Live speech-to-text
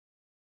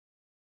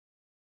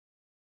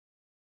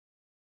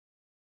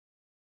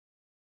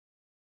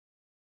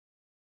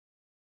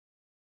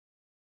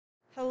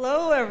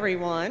Hello,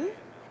 everyone.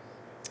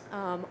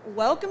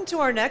 Welcome to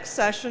our next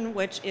session,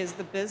 which is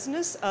the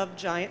business of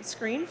giant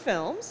screen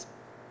films.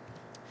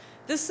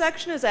 This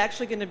section is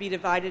actually going to be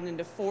divided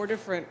into 4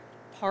 different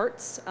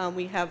parts.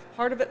 We have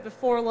part of it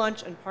before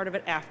lunch and part of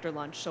it after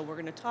lunch. So we're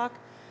going to talk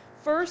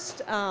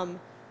first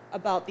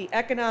about the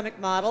economic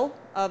model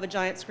of a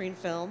giant screen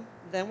film.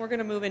 Then we're going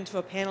to move into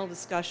a panel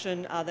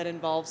discussion that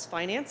involves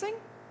financing.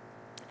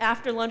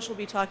 After lunch, we'll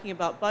be talking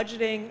about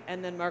budgeting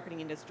and then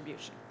marketing and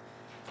distribution.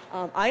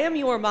 I am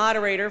your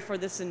moderator for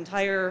this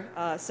entire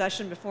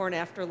session before and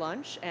after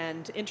lunch.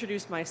 And to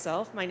introduce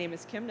myself, my name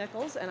is Kim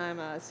Nichols, and I'm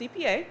a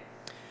CPA.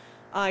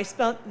 I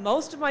spent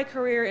most of my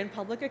career in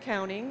public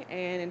accounting,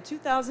 and in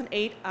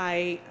 2008,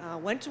 I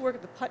went to work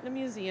at the Putnam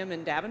Museum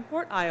in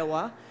Davenport,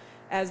 Iowa,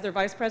 as their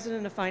Vice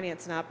President of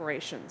Finance and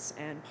Operations.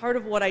 And part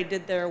of what I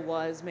did there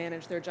was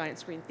manage their giant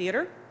screen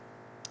theater,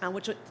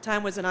 which at the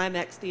time was an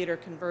IMAX theater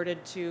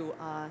converted to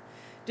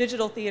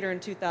digital theater in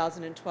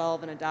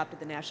 2012 and adopted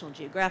the National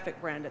Geographic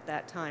brand at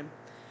that time.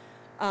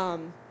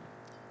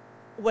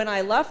 When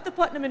I left the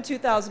Putnam in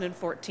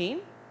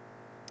 2014,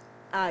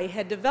 I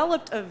had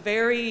developed a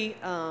very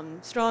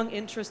strong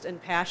interest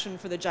and passion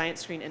for the giant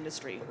screen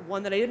industry,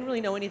 one that I didn't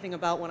really know anything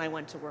about when I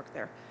went to work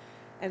there.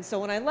 And so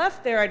when I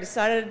left there, I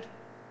decided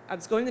I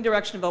was going the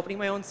direction of opening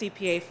my own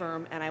CPA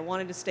firm, and I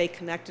wanted to stay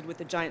connected with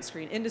the giant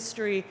screen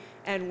industry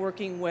and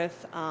working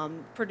with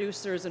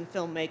producers and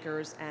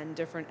filmmakers and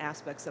different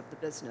aspects of the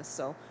business.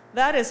 So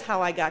that is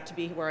how I got to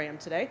be where I am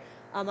today.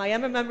 I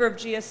am a member of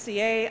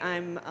GSCA.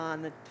 I'm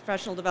on the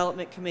Professional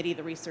Development Committee,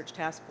 the Research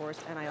Task Force,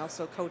 and I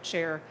also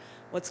co-chair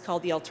what's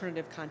called the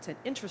Alternative Content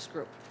Interest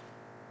Group.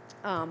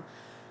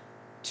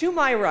 To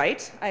my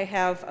right, I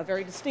have a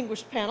very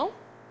distinguished panel.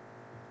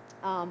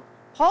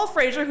 Paul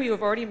Fraser, who you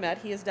have already met,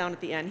 he is down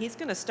at the end. He's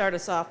going to start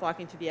us off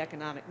walking through the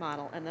economic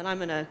model, and then I'm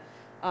going to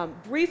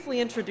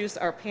briefly introduce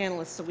our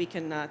panelists so we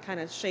can kind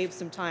of shave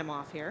some time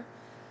off here.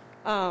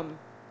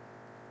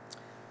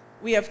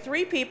 We have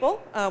 3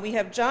 people. We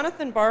have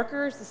Jonathan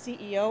Barker, who's the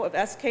CEO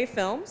of SK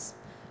Films.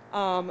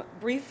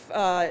 Brief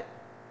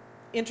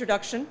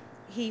introduction.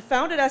 He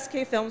founded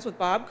SK Films with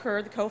Bob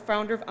Kerr, the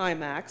co-founder of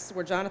IMAX,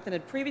 where Jonathan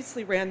had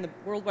previously ran the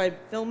worldwide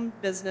film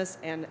business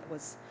and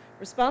was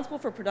responsible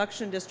for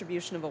production and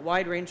distribution of a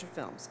wide range of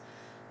films.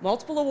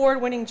 Multiple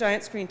award-winning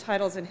giant screen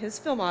titles in his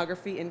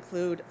filmography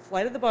include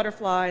Flight of the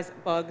Butterflies,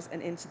 Bugs,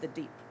 and Into the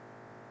Deep.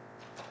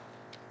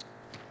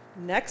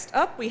 Next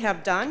up, we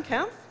have Don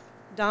Kempf.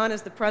 Don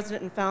is the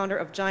president and founder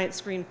of Giant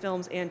Screen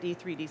Films and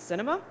D3D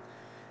Cinema.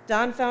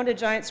 Don founded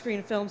Giant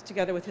Screen Films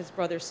together with his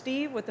brother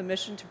Steve with a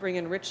mission to bring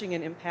enriching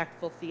and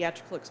impactful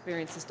theatrical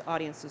experiences to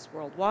audiences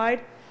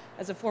worldwide.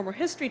 As a former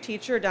history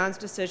teacher, Don's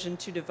decision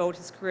to devote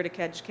his career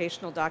to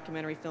educational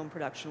documentary film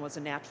production was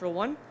a natural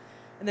one.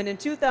 And then in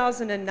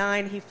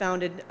 2009, he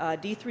founded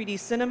D3D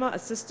Cinema, a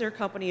sister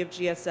company of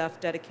GSF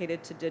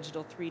dedicated to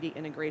digital 3D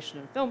integration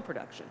and film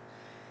production.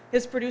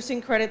 His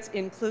producing credits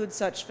include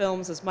such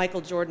films as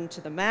Michael Jordan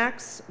to the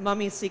Max,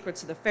 Mummy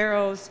Secrets of the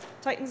Pharaohs,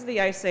 Titans of the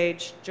Ice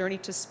Age, Journey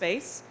to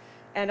Space,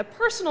 and a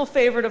personal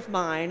favorite of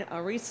mine,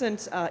 a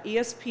recent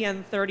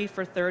ESPN 30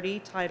 for 30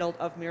 titled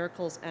Of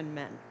Miracles and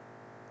Men.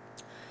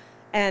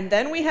 And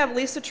then we have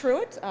Lisa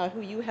Truitt,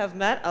 who you have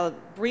met. A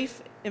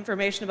brief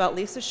information about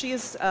Lisa. She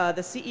is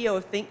the CEO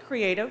of Think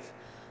Creative.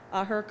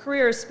 Her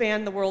career has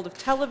spanned the world of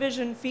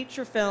television,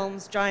 feature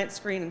films, giant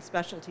screen, and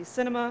specialty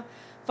cinema,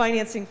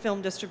 financing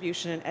film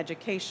distribution and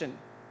education.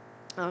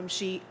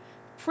 She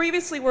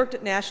previously worked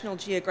at National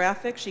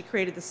Geographic. She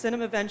created the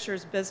Cinema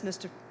Ventures business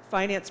to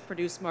finance,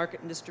 produce,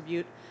 market, and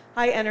distribute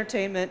high-end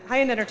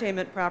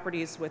entertainment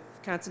properties with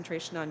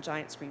concentration on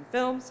giant screen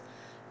films.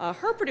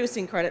 Her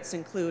producing credits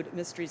include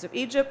Mysteries of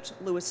Egypt,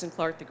 Lewis and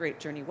Clark: The Great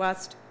Journey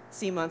West,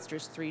 Sea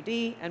Monsters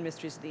 3D, and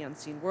Mysteries of the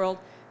Unseen World.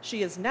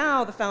 She is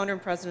now the founder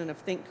and president of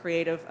Think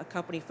Creative, a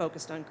company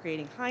focused on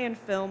creating high-end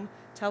film,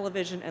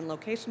 television, and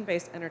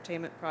location-based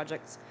entertainment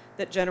projects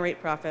that generate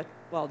profit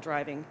while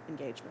driving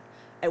engagement.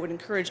 I would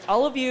encourage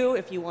all of you,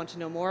 if you want to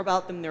know more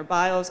about them, their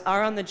bios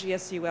are on the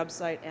GSC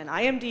website, and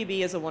IMDb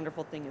is a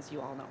wonderful thing, as you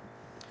all know.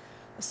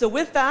 So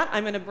with that,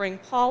 I'm going to bring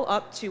Paul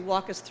up to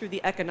walk us through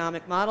the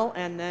economic model,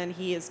 and then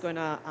he is going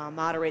to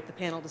moderate the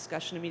panel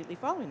discussion immediately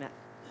following that.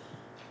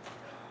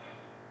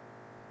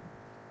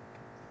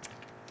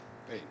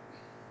 Great.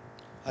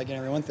 Hi again,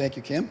 everyone. Thank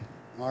you, Kim.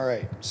 All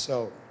right,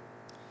 so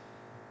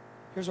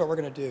here's what we're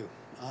going to do.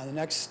 The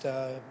next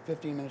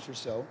 15 minutes or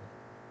so,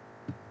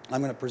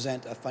 I'm going to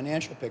present a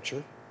financial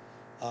picture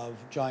of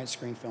giant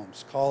screen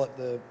films. Call it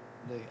the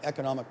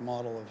economic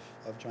model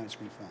of giant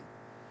screen film.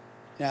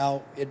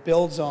 Now, it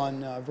builds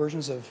on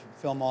versions of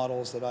film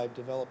models that I've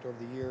developed over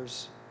the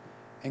years,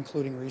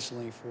 including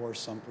recently for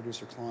some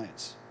producer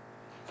clients.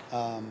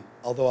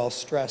 Although I'll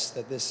stress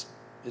that this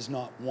is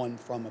not one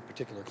from a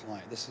particular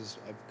client.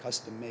 I've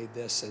custom made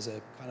this as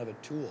a kind of a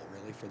tool,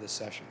 really, for this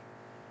session.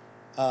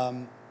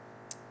 I'm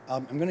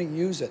going to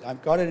use it.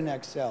 I've got it in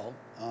Excel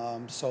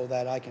so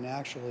that I can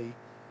actually,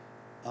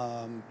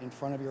 in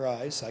front of your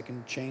eyes, I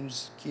can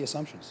change key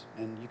assumptions.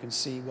 And you can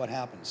see what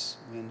happens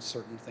when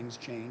certain things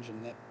change,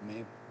 and that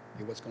may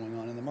what's going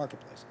on in the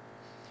marketplace.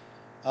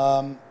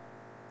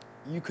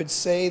 You could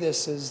say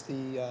this is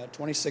the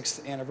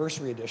 26th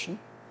anniversary edition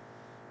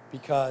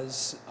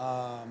because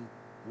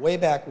way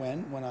back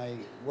when I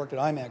worked at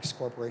IMAX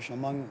Corporation,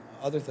 among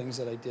other things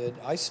that I did,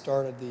 I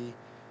started the,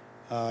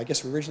 I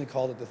guess we originally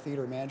called it the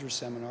Theater Manager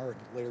Seminar. It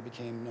later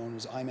became known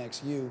as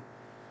IMAX U.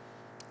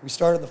 We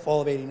started the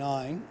fall of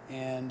 '89,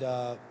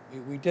 and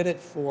we did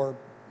it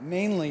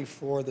mainly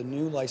for the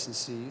new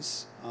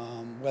licensees,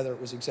 whether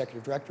it was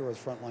executive director or the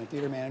frontline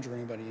theater manager or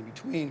anybody in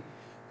between,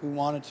 who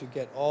wanted to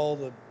get all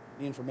the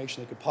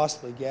information they could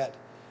possibly get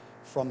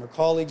from their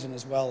colleagues and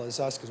as well as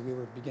us, because we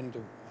were beginning to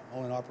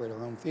own and operate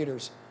our own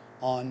theaters,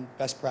 on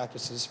best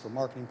practices for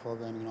marketing,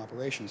 programming, and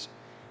operations.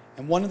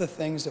 And one of the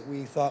things that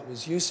we thought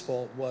was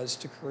useful was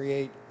to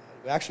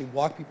actually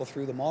walk people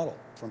through the model,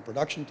 from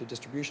production to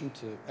distribution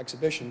to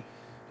exhibition,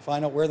 to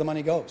find out where the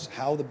money goes,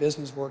 how the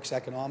business works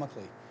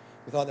economically.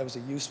 We thought that was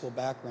a useful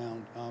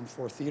background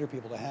for theater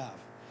people to have,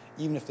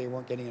 even if they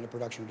weren't getting into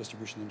production or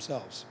distribution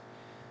themselves.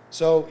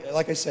 So,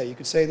 like I say, you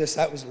could say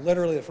that was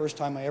literally the first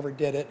time I ever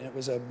did it, and it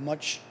was a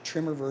much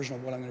trimmer version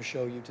of what I'm going to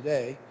show you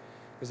today,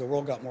 because the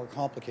world got more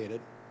complicated.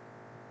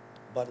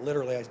 But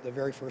literally, the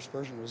very first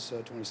version was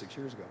 26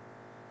 years ago,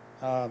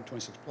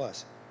 26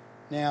 plus.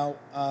 Now,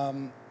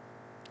 the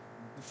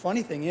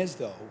funny thing is,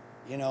 though,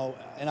 you know,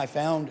 and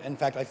in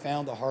fact, I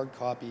found the hard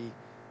copy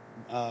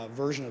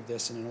version of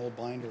this in an old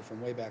binder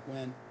from way back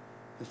when.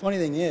 The funny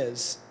thing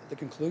is, the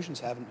conclusions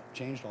haven't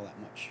changed all that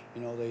much.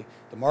 You know,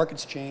 the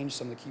market's changed,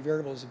 some of the key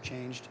variables have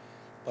changed,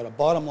 but a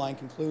bottom line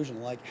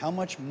conclusion, like how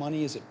much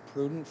money is it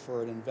prudent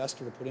for an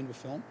investor to put into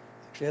film,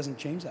 actually hasn't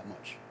changed that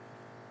much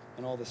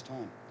in all this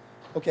time.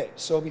 Okay,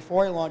 so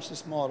before I launch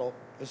this model,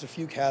 there's a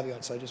few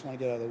caveats I just want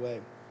to get out of the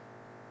way.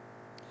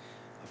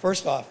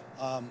 First off,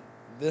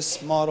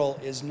 this model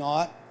is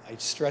not, I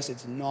stress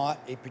it's not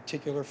a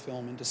particular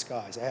film in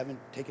disguise. I haven't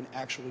taken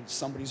actually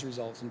somebody's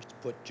results and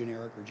just put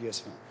generic or GS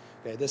film.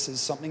 Okay, this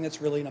is something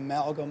that's really an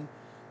amalgam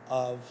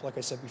of, like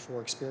I said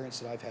before, experience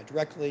that I've had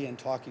directly and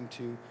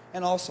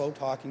also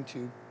talking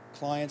to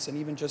clients and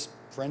even just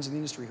friends in the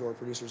industry who are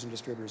producers and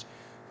distributors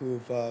who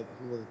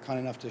were kind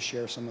enough to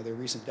share some of their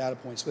recent data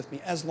points with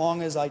me, as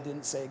long as I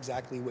didn't say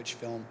exactly which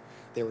film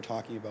they were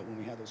talking about when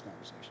we had those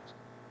conversations.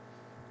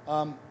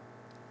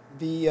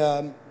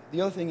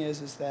 The other thing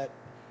is that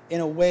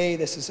in a way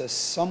this is a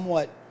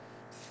somewhat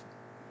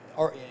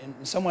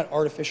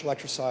artificial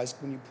exercise.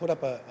 When you put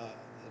up a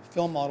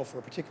film model for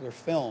a particular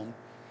film,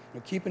 you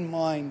know, keep in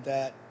mind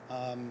that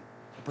a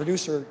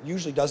producer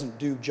usually doesn't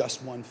do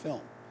just one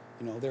film.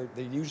 You know,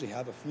 they usually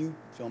have a few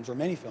films or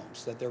many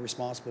films that they're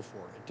responsible for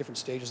at different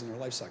stages in their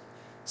life cycle.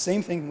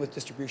 Same thing with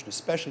distribution,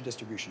 especially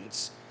distribution.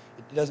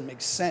 It doesn't make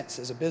sense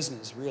as a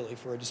business, really,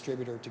 for a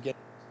distributor to get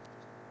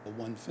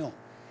one film.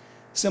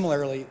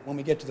 Similarly, when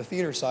we get to the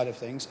theater side of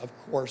things, of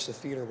course, the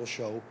theater will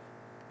show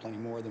plenty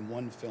more than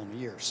one film a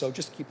year. So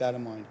just keep that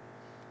in mind.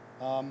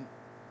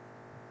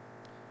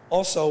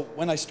 Also,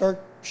 when I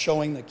start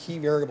showing the key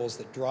variables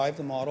that drive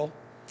the model,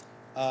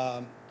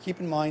 keep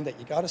in mind that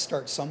you got to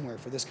start somewhere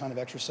for this kind of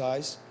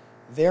exercise.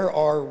 There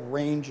are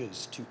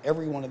ranges to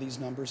every one of these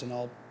numbers, and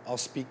I'll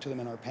speak to them,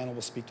 and our panel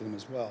will speak to them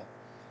as well.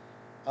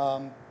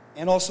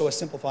 And also a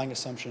simplifying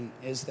assumption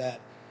is that,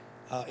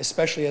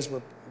 especially as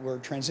we're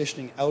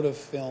transitioning out of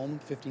film,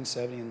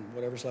 1570 and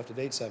whatever's left of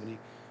 870,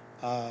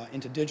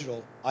 into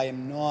digital, I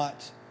am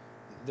not,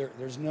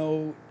 there's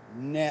no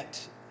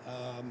net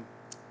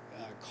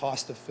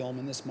cost of film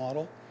in this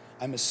model.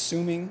 I'm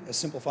assuming, a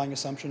simplifying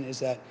assumption is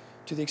that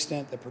to the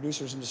extent that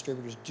producers and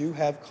distributors do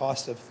have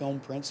cost of film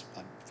prints,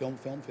 film,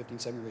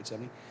 1570 or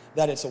 870,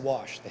 that it's a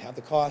wash. They have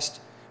the cost,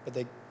 but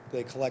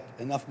they collect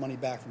enough money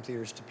back from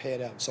theaters to pay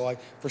it out. So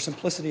for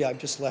simplicity, I've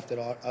just left it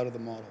out of the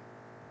model.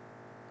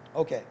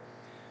 Okay,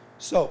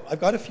 so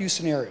I've got a few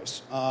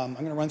scenarios. I'm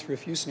going to run through a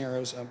few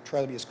scenarios. I'll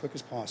try to be as quick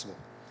as possible.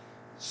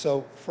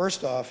 So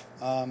first off,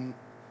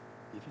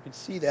 if you can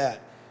see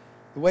that,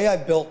 the way I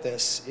built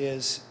this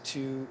is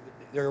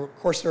of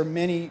course, there are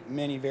many,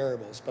 many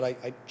variables, but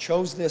I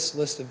chose this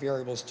list of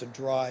variables to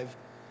drive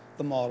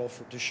the model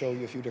to show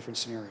you a few different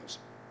scenarios.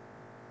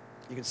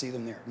 You can see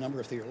them there. Number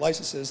of theater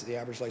licenses, the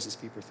average license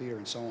fee per theater,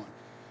 and so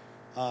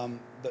on.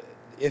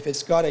 If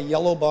it's got a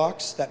yellow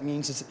box, that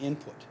means it's an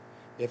input.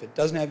 If it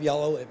doesn't have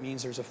yellow, it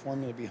means there's a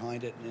formula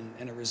behind it,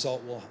 and a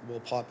result will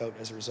pop out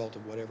as a result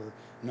of whatever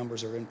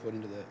numbers are input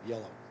into the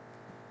yellow.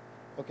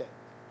 Okay,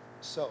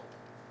 so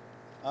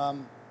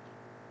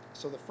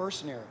the first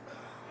scenario.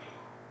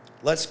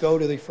 Let's go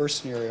to the first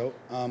scenario.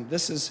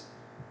 This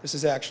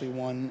is actually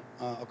one,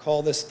 I'll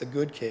call this the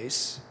good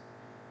case.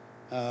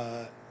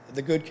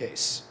 The good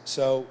case.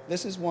 So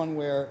this is one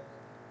where,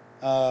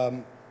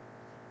 now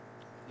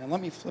let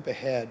me flip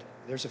ahead.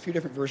 There's a few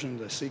different versions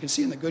of this. So you can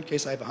see in the good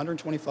case I have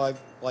 125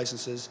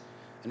 licenses,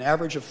 an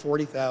average of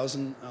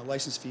 40,000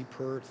 license fee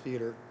per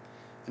theater,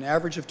 an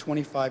average of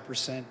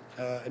 25%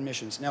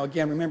 admissions. Now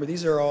again, remember,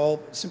 these are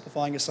all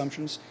simplifying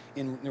assumptions.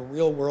 In the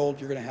real world,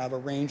 you're going to have a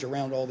range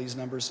around all these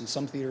numbers, and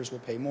some theaters will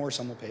pay more,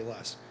 some will pay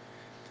less.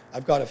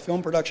 I've got a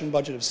film production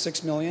budget of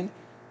 $6 million.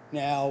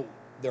 Now,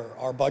 There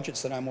are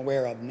budgets that I'm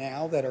aware of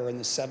now that are in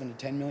the 7 to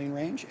 10 million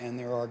range, and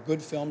there are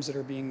good films that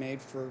are being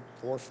made for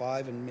 4 or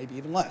 5 and maybe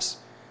even less.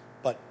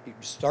 But you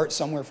start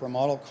somewhere for a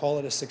model, call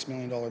it a $6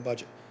 million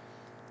budget.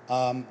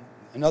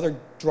 Another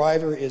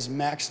driver is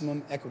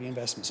maximum equity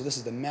investment. So this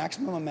is the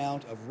maximum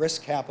amount of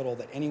risk capital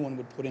that anyone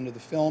would put into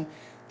the film.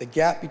 The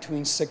gap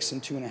between 6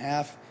 and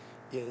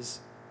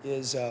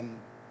 2.5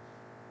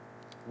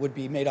 would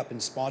be made up in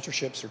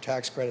sponsorships or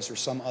tax credits or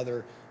some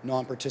other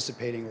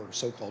non-participating or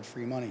so-called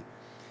free money.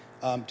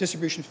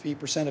 Distribution fee,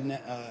 percent of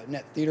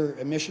net theater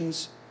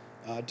emissions,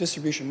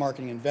 distribution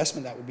marketing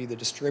investment, that would be the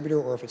distributor,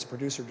 or if it's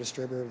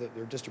producer-distributor,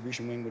 their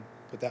distribution wing would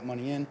put that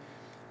money in.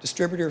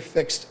 Distributor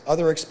fixed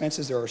other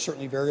expenses. There are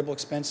certainly variable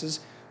expenses,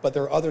 but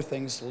there are other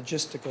things,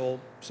 logistical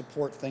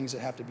support things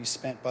that have to be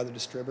spent by the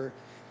distributor.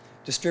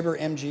 Distributor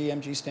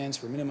MG stands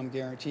for minimum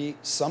guarantee.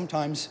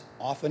 Sometimes,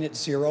 often it's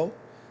zero.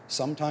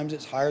 Sometimes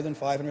it's higher than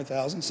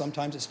 500,000.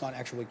 Sometimes it's not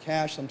actually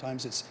cash.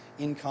 Sometimes it's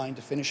in kind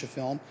to finish a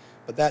film,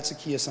 but that's a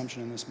key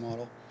assumption in this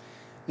model.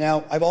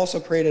 Now, I've also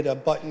created a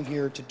button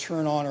here to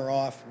turn on or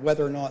off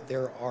whether or not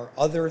there are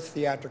other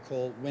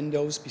theatrical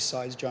windows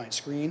besides giant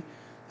screen,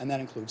 and that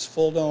includes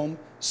full dome,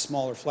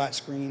 smaller flat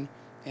screen,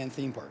 and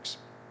theme parks.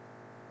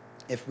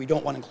 If we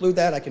don't want to include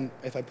that,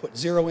 if I put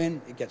 0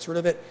 in, it gets rid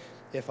of it.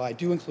 If I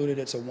do include it,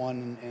 it's a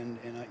 1,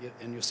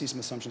 and you'll see some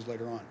assumptions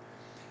later on.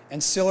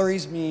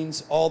 Ancillaries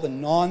means all the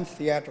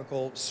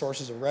non-theatrical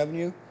sources of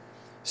revenue.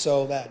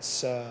 So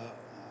that's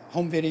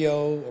home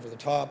video, over the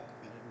top,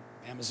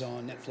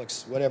 Amazon,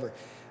 Netflix, whatever.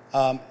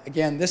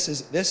 Again,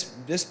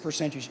 this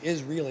percentage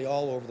is really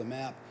all over the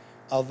map.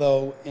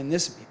 Although in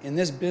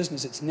this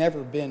business, it's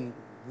never been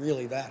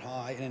really that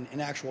high. And in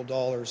actual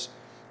dollars,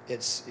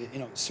 it's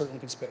certainly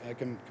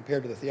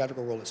compared to the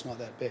theatrical world, it's not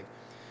that big.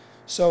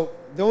 So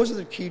those are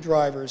the key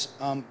drivers.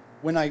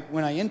 When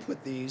I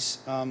input these,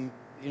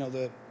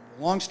 the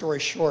long story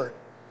short,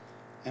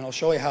 and I'll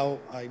show you how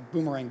I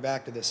boomerang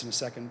back to this in a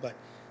second, but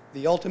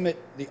the ultimate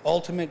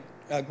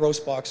gross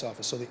box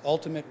office, so the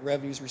ultimate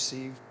revenues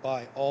received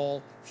by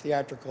all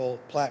theatrical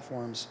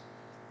platforms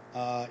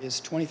is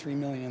 23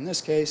 million in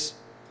this case,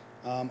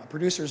 a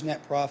producer's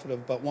net profit of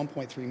about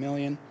 1.3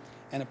 million,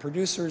 and a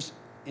producer's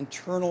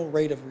internal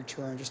rate of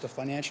return, just a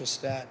financial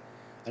stat,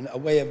 a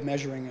way of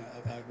measuring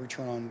a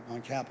return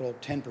on capital,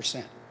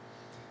 10%.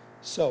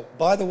 So,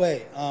 by the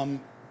way,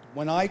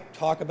 when I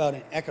talk about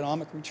an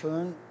economic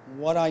return,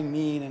 what I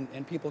mean,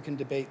 and people can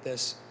debate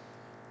this,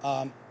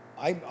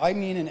 I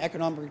mean an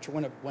economic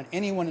return when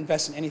anyone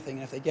invests in anything,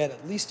 and if they get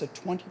at least a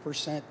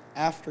 20%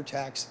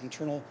 after-tax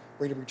internal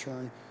rate of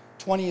return,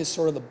 20 is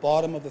sort of the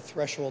bottom of the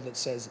threshold that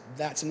says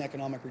that's an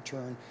economic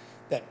return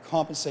that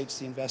compensates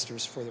the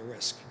investors for the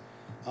risk.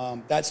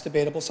 That's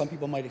debatable. Some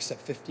people might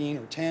accept 15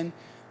 or 10.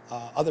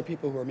 Other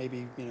people who are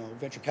maybe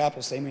venture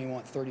capitalists, they may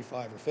want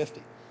 35 or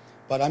 50.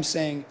 But I'm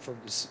saying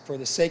for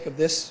the sake of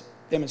this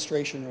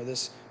demonstration or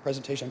this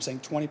presentation, I'm saying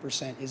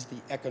 20% is the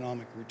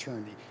economic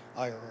return,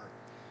 the IRR.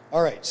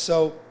 All right,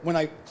 so when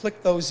I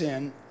click those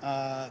in, when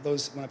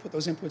I put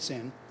those inputs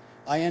in,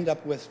 I end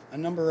up with a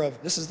number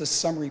of, this is the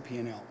summary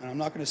P&L, and I'm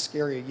not going to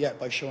scare you yet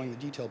by showing the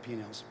detailed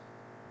P&Ls.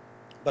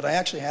 But I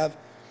actually have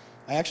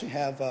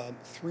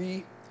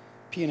 3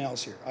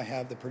 P&Ls here. I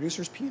have the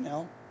producer's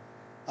P&L,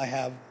 I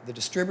have the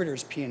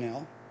distributor's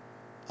P&L,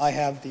 I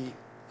have the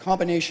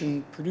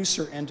combination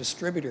producer and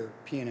distributor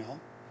P&L,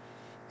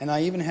 and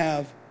I even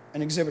have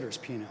an exhibitor's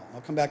P&L.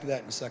 I'll come back to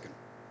that in a second.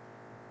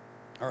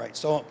 All right,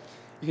 so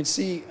you can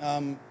see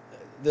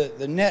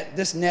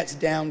this nets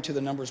down to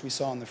the numbers we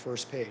saw on the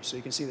first page. So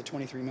you can see the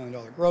 $23 million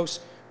gross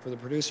for the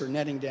producer,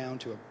 netting down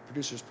to a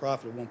producer's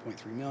profit of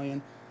 $1.3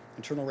 million,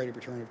 internal rate of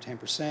return of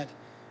 10%,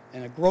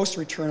 and a gross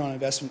return on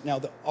investment. Now,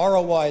 the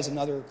ROI is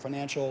another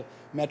financial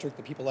metric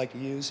that people like to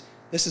use.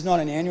 This is not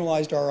an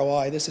annualized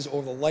ROI. This is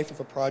over the life of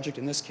a project.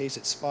 In this case,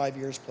 it's 5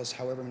 years plus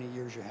however many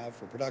years you have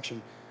for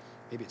production.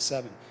 Maybe it's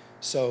 7.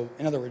 So,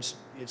 in other words,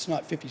 it's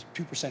not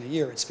 52% a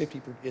year. It's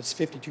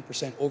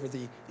 52% over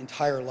the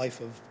entire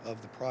life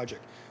of the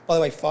project. By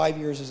the way, 5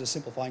 years is a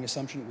simplifying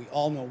assumption. We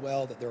all know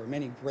well that there are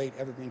many great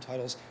evergreen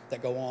titles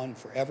that go on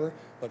forever,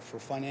 but for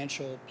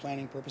financial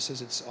planning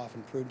purposes, it's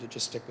often prudent to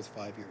just stick with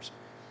 5 years.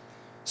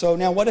 So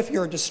now, what if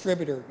you're a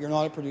distributor? You're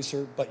not a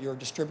producer, but you're a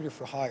distributor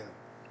for hire.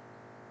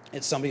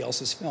 It's somebody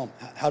else's film.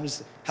 How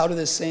do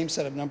this same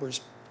set of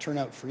numbers turn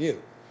out for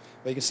you?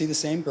 Well, you can see the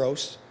same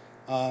gross.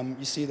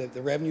 You see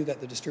the revenue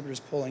that the distributor is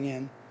pulling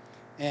in,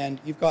 and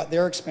you've got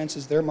their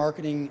expenses, their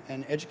marketing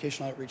and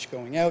educational outreach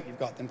going out. You've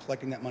got them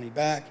collecting that money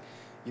back.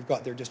 You've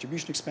got their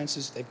distribution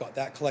expenses. They've got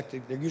that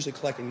collected. They're usually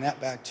collecting that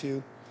back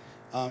too.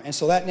 And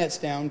so that nets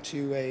down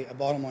to a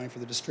bottom line for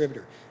the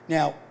distributor.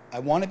 Now, I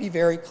want to be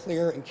very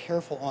clear and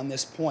careful on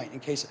this point in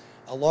case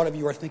a lot of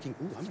you are thinking,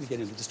 ooh, I'm going to get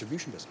into the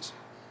distribution business.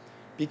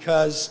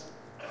 Because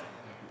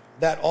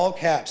that all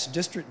caps,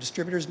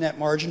 distributor's net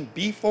margin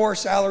before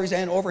salaries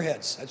and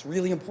overheads. That's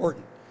really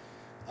important.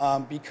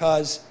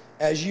 Because,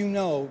 as you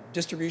know,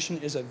 distribution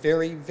is a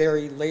very,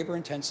 very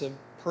labor-intensive,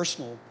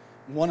 personal,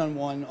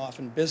 one-on-one,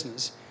 often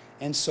business.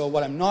 And so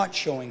what I'm not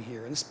showing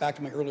here, and this is back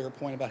to my earlier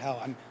point about how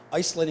I'm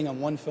isolating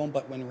on one film,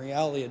 but when in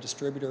reality a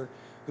distributor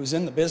who's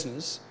in the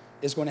business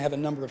is going to have a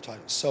number of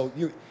titles. So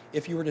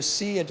if you were to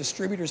see a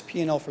distributor's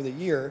P&L for the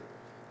year,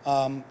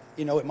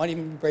 you know, it might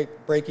even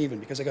break even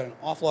because I got an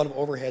awful lot of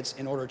overheads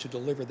in order to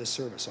deliver this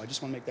service. So I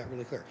just want to make that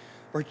really clear.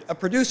 A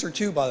producer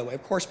too, by the way,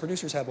 of course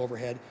producers have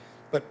overhead,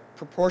 but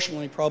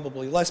proportionally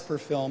probably less per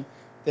film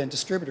than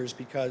distributors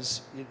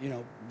because, you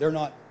know, they're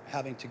not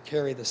having to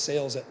carry the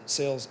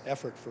sales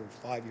effort for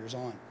 5 years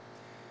on.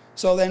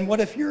 So then what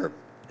if you're,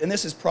 and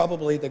this is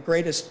probably the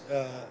greatest,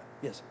 yes?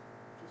 Just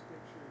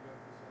make sure you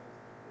emphasize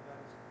that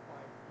is 5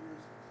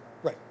 years.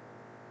 Right.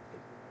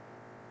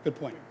 Good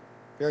point.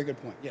 Very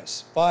good point.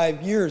 Yes,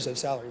 5 years of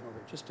salary in order,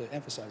 just to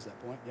emphasize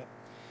that point.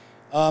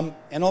 Yep.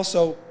 And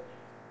also,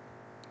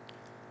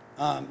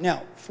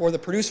 now for the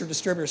producer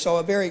distributor, so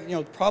a very, you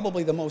know,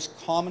 probably the most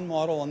common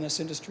model in this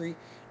industry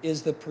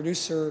is the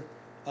producer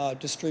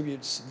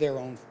distributes their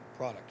own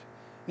product.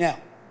 Now,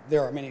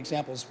 there are many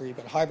examples where you've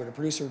got a hybrid. A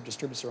producer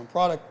distributes their own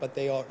product, but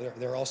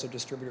they're also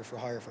distributor for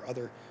hire for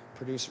other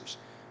producers.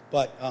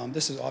 But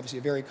this is obviously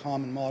a very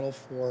common model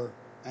for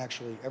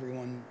actually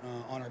everyone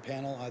on our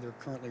panel, either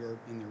currently or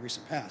in the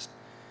recent past.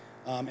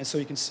 And so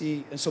you can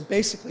see, and so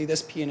basically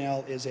this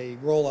P&L is a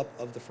roll-up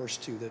of the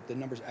first two. The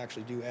numbers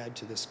actually do add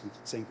to this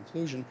same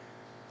conclusion.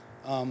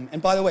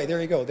 And by the way,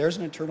 there you go. There's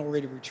an internal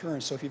rate of return.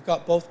 So if you've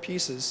got both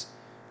pieces,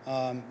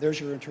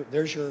 there's your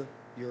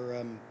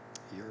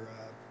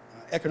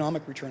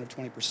economic return of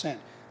 20%.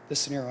 This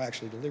scenario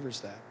actually delivers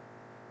that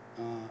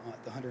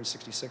at the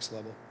 166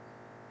 level.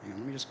 Hang on,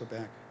 let me just go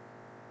back.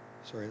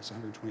 Sorry, that's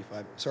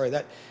 125. Sorry,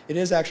 it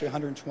is actually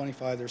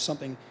 125. There's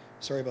something,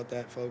 sorry about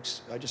that,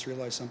 folks. I just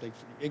realized something.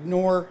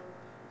 Ignore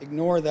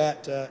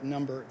that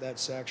number.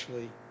 That's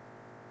actually,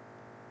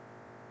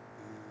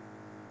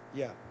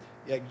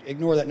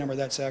 ignore that number.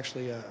 That's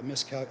actually a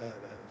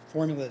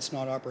formula that's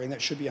not operating.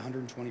 That should be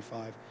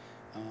 125,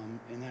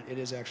 and that it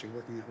is actually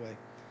working that way.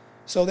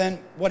 So then,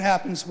 what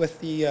happens with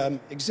the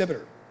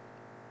exhibitor?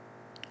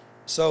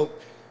 So,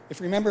 if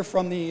you remember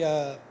from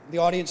the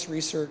audience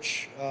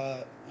research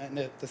and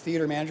the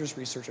theater managers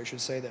research, I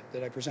should say,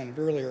 that I presented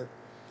earlier,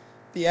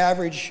 the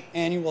average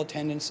annual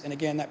attendance, and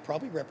again, that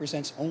probably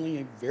represents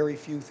only a very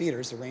few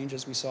theaters. The range,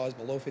 as we saw, is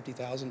below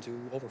 50,000 to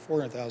over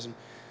 400,000.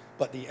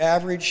 But the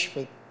average,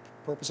 for the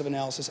purpose of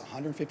analysis,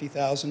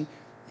 150,000.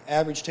 The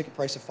average ticket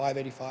price of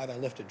 $5.85. I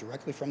lifted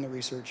directly from the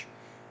research.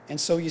 And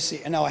so you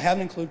see, and now I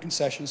haven't included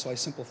concessions, so I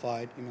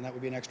simplified. I mean, that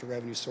would be an extra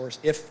revenue source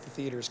if the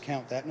theaters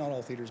count that. Not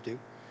all theaters do.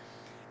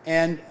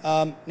 And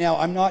now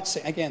I'm not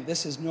saying, again,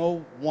 this is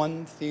no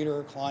one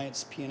theater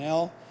client's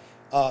P&L.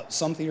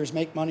 Some theaters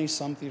make money,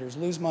 some theaters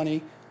lose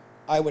money.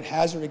 I would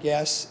hazard a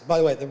guess, by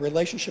the way, the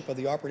relationship of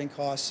the operating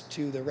costs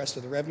to the rest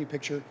of the revenue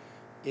picture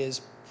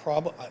is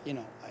probably, you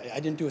know, I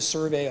didn't do a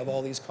survey of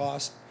all these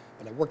costs,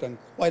 but I worked on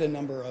quite a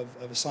number of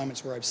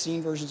assignments where I've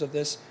seen versions of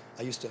this.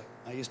 I used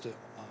to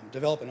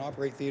develop and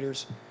operate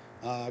theaters,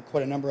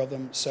 quite a number of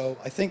them. So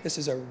I think this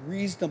is a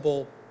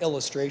reasonable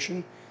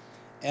illustration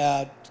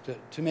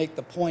to make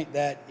the point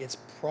that it's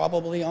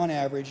probably on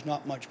average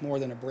not much more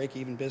than a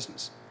break-even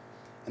business.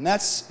 And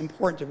that's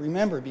important to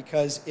remember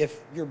because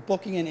if you're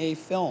booking an A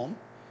film,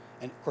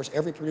 and of course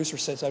every producer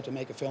sets out to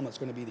make a film that's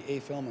going to be the A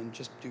film and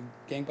just do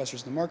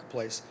gangbusters in the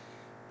marketplace,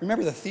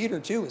 remember the theater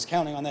too is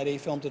counting on that A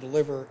film to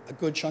deliver a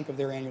good chunk of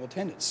their annual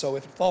attendance. So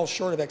if it falls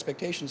short of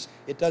expectations,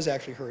 it does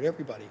actually hurt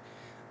everybody.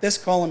 This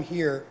column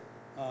here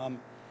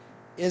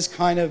is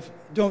kind of,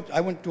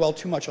 I wouldn't dwell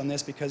too much on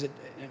this because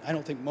I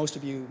don't think most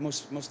of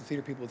the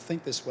theater people would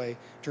think this way in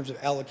terms of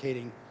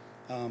allocating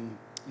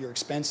your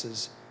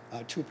expenses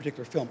to a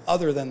particular film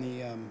other than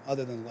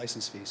the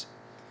license fees.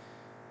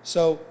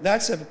 So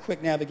that's a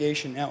quick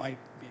navigation. Now,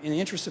 in the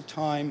interest of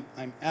time,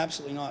 I'm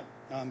absolutely not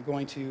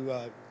going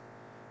to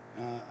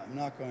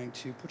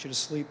put you to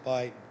sleep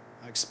by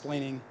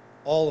explaining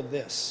all of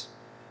this.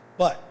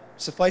 But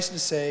suffice it to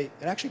say,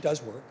 it actually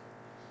does work.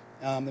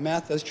 The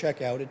math does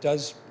check out. It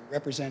does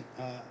represent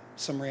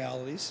some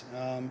realities.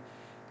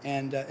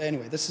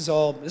 Anyway, this is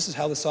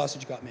how the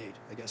sausage got made,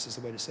 I guess is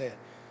the way to say it.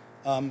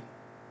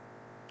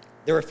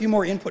 There are a few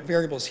more input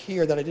variables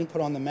here that I didn't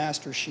put on the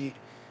master sheet.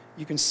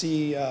 You can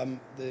see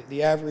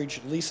the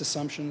average lease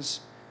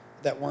assumptions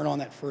that weren't on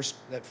that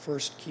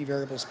first key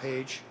variables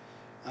page.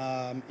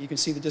 You can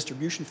see the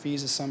distribution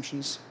fees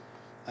assumptions,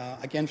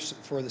 again,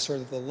 for the sort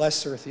of the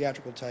lesser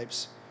theatrical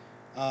types.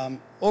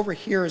 Over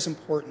here is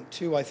important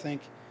too, I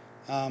think,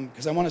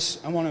 because I want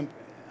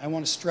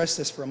to stress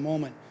this for a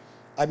moment.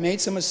 I've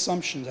made some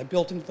assumptions. I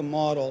built into the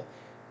model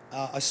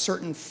a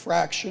certain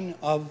fraction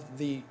of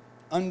the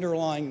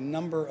underlying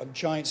number of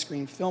giant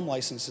screen film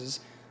licenses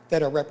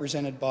that are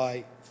represented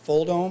by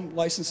full dome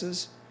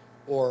licenses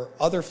or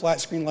other flat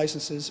screen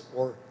licenses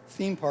or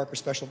theme park or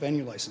special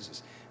venue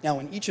licenses. Now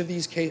in each of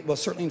these cases, well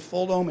certainly in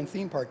full dome and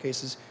theme park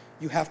cases,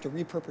 you have to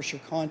repurpose your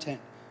content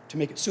to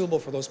make it suitable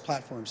for those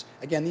platforms.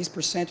 Again, these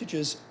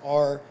percentages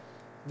are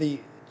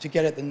to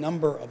get at the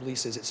number of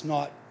leases. It's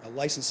not a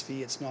license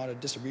fee, it's not a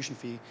distribution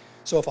fee.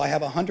 So if I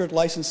have 100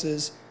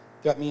 licenses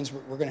That means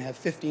we're going to have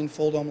 15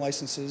 full dome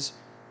licenses.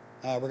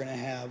 We're going to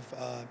have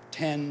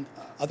 10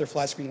 other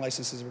flat screen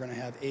licenses. We're going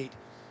to have eight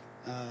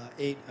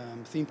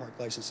theme park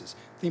licenses.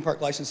 Theme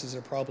park licenses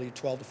are probably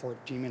 12 to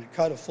 14 minute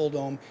cut. A full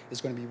dome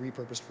is going to be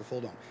repurposed for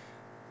full dome.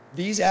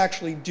 These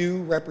actually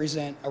do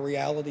represent a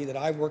reality that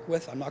I've worked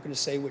with. I'm not going to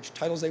say which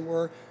titles they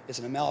were. It's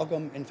an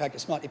amalgam. In fact,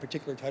 it's not a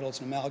particular title.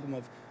 It's an amalgam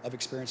of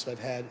experience that I've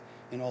had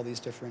in all these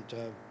different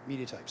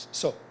media types.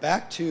 So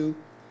back to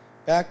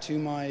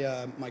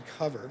my my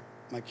cover,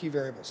 my key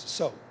variables.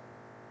 So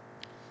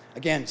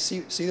again, see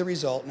the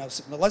result. Now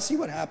let's see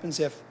what happens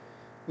if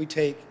we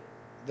take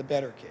the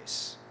better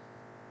case.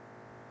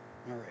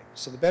 All right.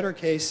 So the better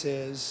case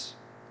is,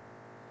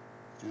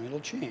 and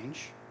it'll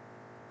change.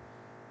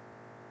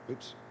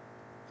 Oops.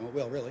 Oh, it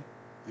will, really.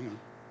 Hang on.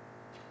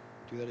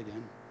 Do that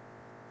again.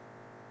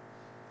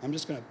 I'm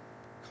just going to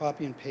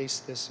copy and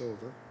paste this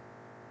over.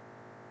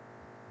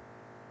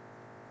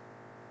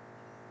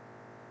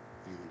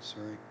 Hang on,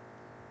 sorry.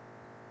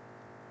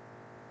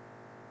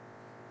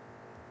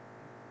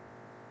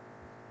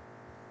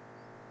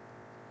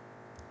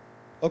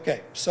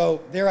 Okay,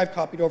 so there I've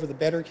copied over the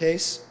better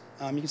case.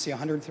 You can see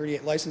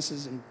 138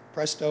 licenses, and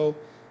presto,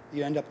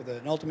 you end up with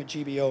an ultimate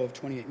GBO of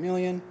 28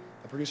 million.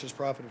 A producer's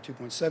profit of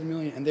 2.7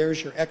 million, and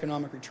there's your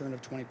economic return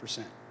of 20%.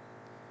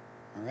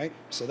 All right,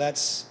 so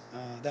that's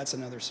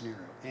another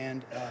scenario.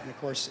 And of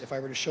course, if I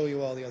were to show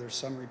you all the other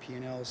summary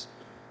P&Ls,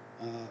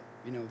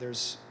 you know,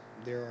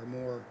 there are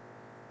more.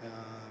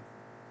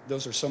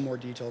 Those are some more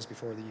details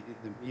before the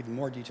even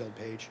more detailed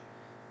page.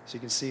 So you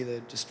can see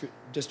the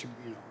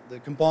the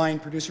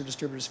combined producer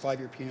distributors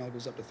 5-year P&L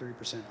goes up to 30%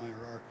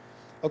 IRR.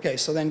 Okay,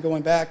 so then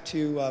going back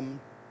to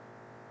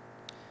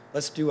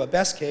let's do a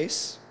best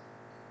case.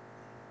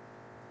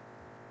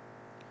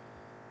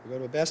 We go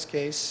to a best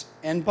case,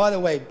 and by the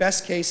way,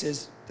 best case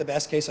is the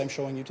best case I'm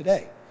showing you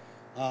today.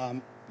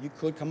 You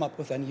could come up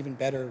with an even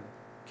better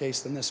case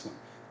than this one.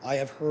 I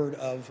have heard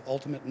of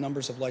ultimate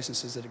numbers of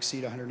licenses that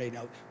exceed 108.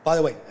 Now, by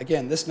the way,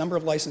 again, this number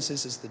of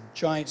licenses is the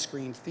giant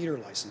screen theater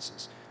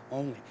licenses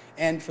only.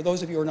 And for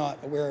those of you who are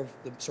not aware of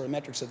the sort of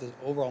metrics of the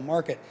overall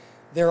market,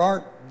 there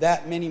aren't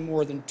that many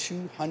more than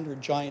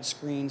 200 giant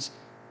screens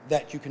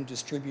that you can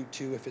distribute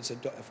to if it's a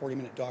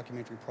 40-minute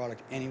documentary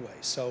product anyway.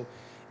 So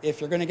if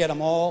you're going to get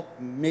them all,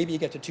 maybe you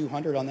get to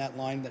 200 on that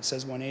line that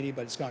says 180,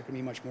 but it's not going to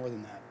be much more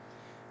than that.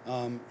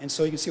 And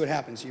so you can see what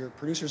happens. Your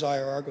producer's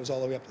IRR goes all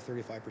the way up to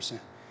 35%.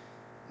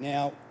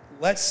 Now,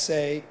 let's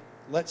say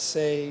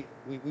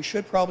we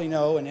should probably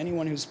know, and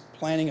anyone who's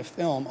planning a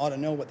film ought to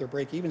know what their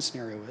break-even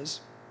scenario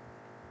is.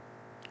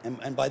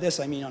 And by this,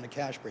 I mean on a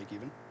cash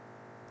break-even.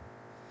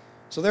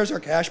 So there's our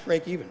cash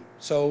break-even.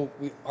 So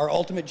our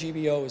ultimate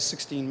GBO is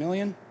 16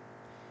 million.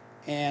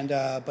 And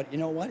but you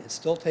know what? It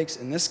still takes,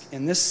 in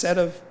this set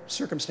of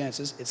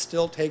circumstances, it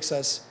still takes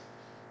us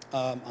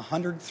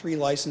 103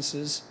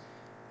 licenses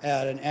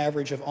at an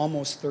average of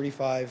almost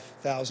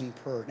 35,000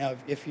 per. Now,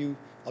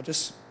 I'll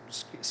just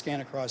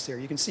scan across there.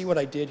 You can see what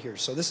I did here.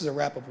 So this is a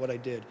wrap of what I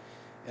did: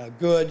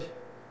 good,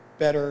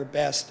 better,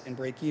 best, and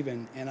break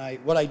even. And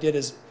what I did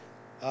is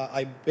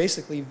I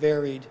basically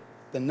varied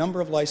the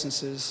number of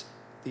licenses,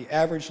 the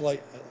average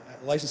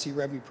licensee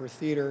revenue per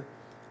theater.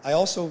 I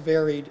also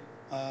varied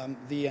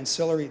the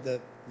ancillary,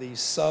 the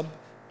sub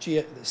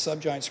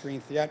giant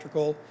screen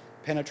theatrical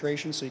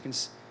penetration, so you can,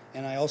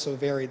 and I also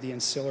varied the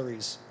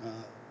ancillaries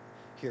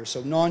here.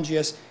 So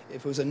non-GS, if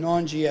it was a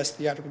non-GS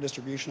theatrical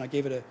distribution, I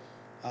gave it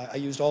I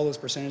used all those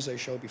percentages I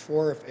showed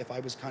before. If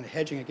I was kind of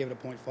hedging, I gave it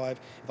a 0.5.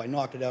 If I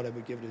knocked it out, I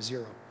would give it a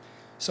 0.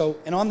 So,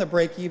 and on a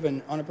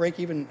break-even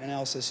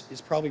analysis,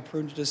 it's probably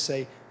prudent to just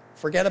say,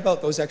 forget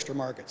about those extra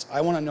markets.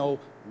 I want to know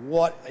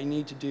what I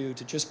need to do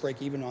to just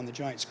break even on the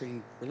giant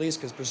screen release,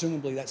 because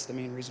presumably that's the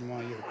main reason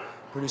why you're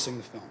producing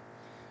the film.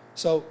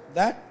 So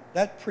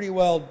that pretty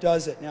well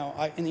does it. Now,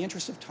 in the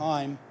interest of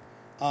time,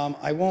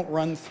 I won't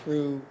run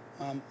through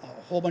a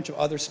whole bunch of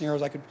other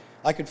scenarios.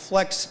 I could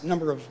flex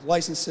number of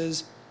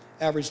licenses,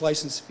 average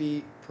license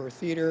fee per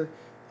theater,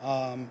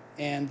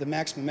 and the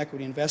maximum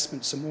equity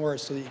investment some more,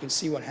 so that you can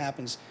see what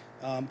happens.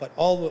 But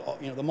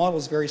the model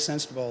is very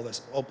sensitive to all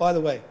this. Oh, by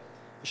the way,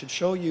 I should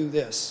show you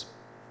this.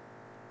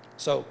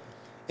 So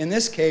in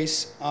this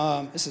case,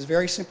 this is a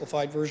very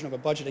simplified version of a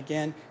budget.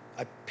 Again,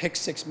 I picked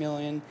 6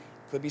 million,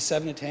 could be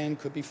 7 to 10,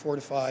 could be 4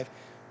 to 5.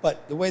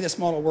 But the way this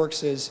model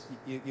works is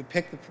you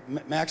pick the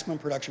maximum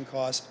production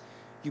cost,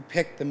 you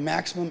pick the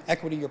maximum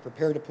equity you're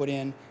prepared to put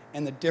in,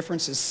 and the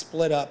difference is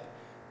split up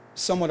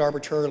somewhat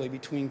arbitrarily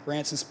between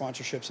grants and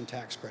sponsorships and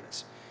tax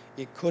credits.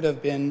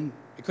 In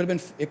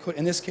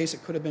this case,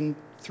 it could have been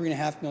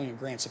 3.5 million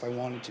grants if I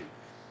wanted to.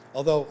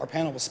 Although our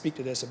panel will speak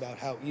to this about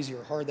how easy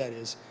or hard that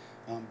is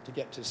to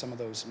get to some of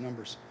those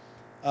numbers.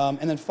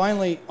 And then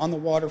finally, on the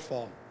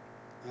waterfall,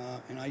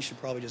 and I should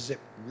probably just zip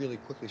really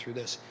quickly through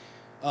this.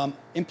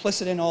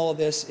 Implicit in all of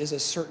this is a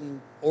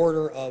certain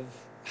order of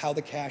how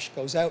the cash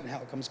goes out and how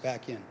it comes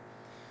back in.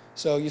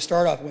 So you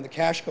start off when the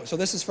cash goes, so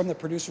this is from the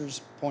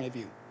producer's point of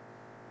view.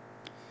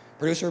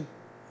 Producer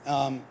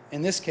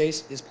in this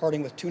case, is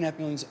parting with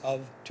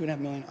 $2.5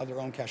 million of their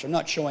own cash. I'm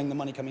not showing the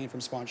money coming in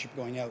from sponsorship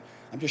going out.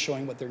 I'm just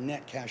showing what their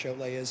net cash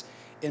outlay is.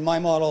 In my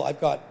model,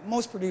 I've got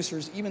most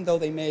producers, even though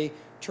they may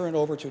turn it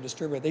over to a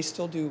distributor, they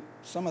still do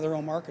some of their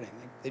own marketing.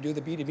 They do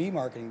the B2B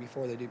marketing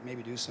before they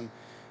maybe do some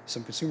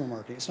consumer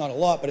marketing. It's not a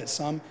lot, but it's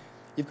some.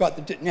 You've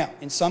got now,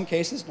 in some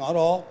cases, not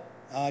all,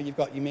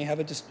 you may have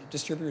a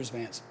distributor's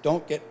advance.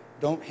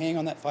 Don't hang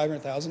on that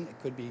 $500,000. It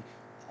could be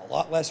a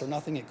lot less or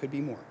nothing. It could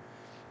be more.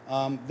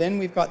 Then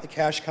we've got the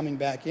cash coming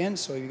back in.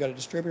 So you've got a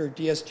distributor,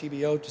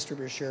 DSGBO,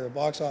 distributor share of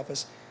box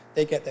office.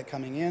 They get that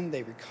coming in.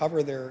 They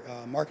recover their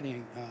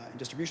marketing and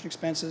distribution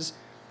expenses.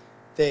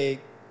 They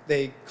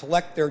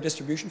collect their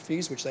distribution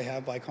fees, which they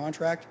have by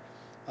contract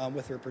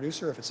with their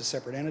producer if it's a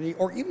separate entity,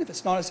 or even if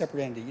it's not a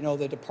separate entity. You know,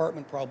 the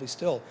department probably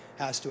still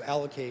has to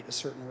allocate a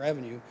certain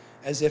revenue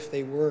as if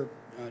they were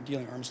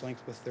dealing arm's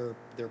length with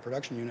their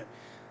production unit.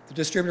 The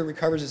distributor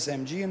recovers its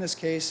MG in this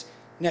case,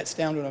 nets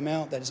down to an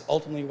amount that is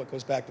ultimately what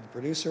goes back to the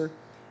producer,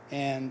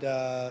 and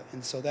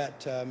so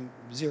that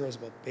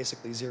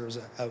basically zeroes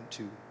out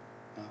to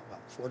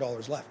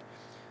 $4 left.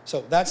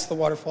 So that's the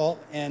waterfall.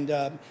 And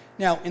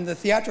now in the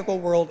theatrical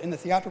world,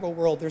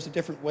 there's a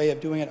different way of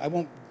doing it. I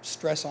won't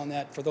stress on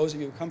that. For those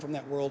of you who come from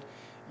that world,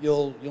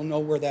 you'll know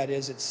where that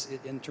is. It's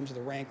in terms of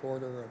the rank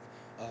order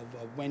of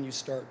when you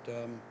start,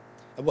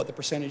 of what the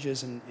percentage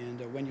is, and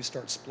when you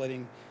start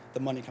splitting the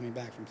money coming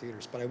back from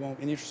theaters. But I won't,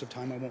 in the interest of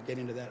time, I won't get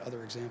into that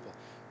other example.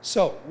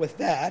 So with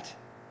that,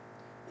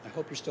 I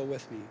hope you're still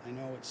with me. I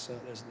know it's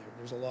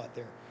there's a lot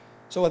there.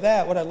 So with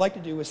that, what I'd like to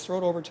do is throw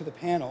it over to the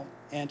panel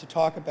and to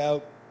talk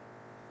about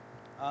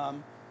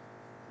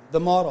the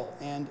model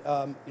and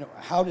you know,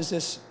 how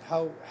does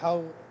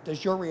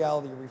your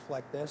reality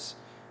reflect this?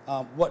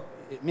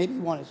 Maybe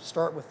you want to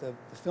start with the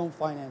film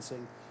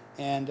financing,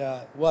 and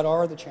what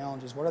are the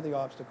challenges? What are the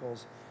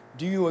obstacles?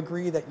 Do you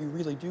agree that you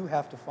really do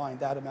have to find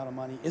that amount of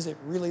money? Is it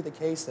really the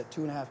case that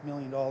 $2.5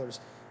 million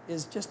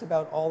is just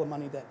about all the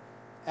money that,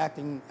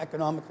 acting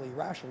economically,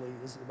 rationally,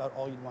 is about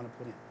all you'd want to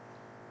put in?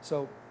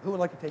 So who would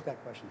like to take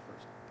that question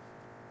first?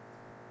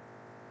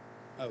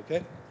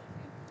 Okay.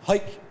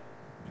 Hike.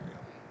 We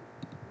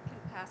can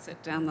pass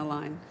it down the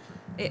line.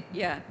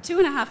 Yeah,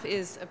 2.5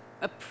 is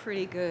a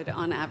pretty good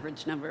on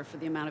average number for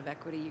the amount of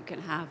equity you can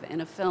have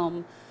in a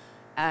film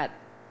at,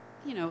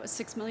 you know, a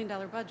 $6 million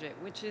budget,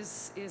 which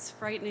is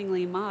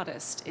frighteningly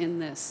modest in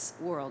this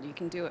world. You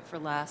can do it for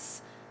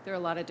less. There are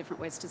a lot of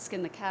different ways to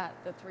skin the cat.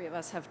 The three of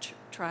us have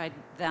tried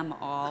them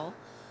all.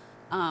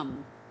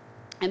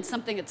 And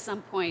something at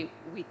some point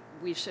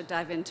we should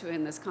dive into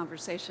in this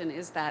conversation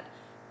is that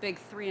big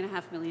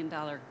 $3.5 million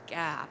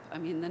gap. I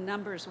mean, the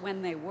numbers,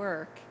 when they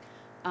work,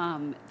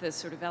 the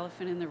sort of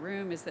elephant in the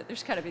room is that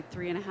there's got to be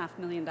 $3.5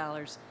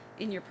 million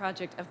in your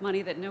project of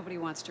money that nobody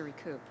wants to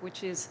recoup,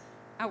 which is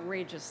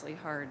outrageously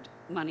hard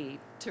money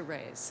to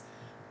raise.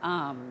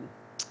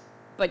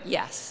 But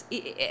yes,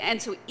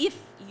 and so if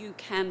you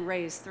can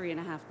raise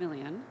 $3.5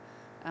 million,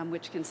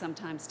 which can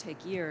sometimes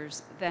take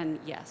years, then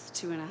yes,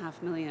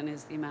 $2.5 million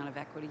is the amount of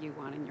equity you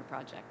want in your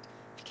project.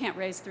 If you can't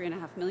raise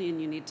 $3.5 million,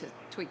 you need to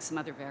tweak some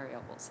other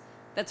variables.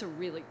 That's a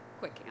really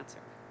quick answer.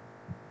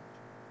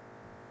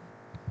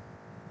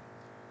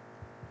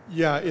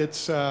 Yeah,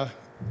 it's, I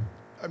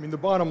mean, the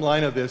bottom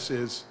line of this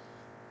is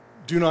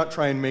do not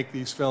try and make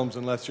these films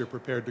unless you're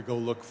prepared to go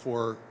look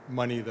for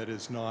money that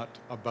is not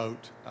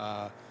about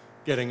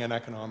getting an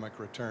economic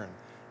return.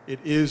 It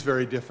is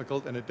very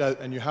difficult, and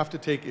and you have to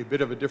take a bit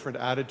of a different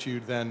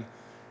attitude than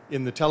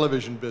in the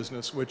television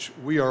business, which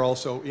we are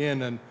also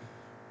in, and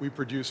we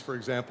produce, for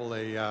example,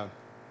 a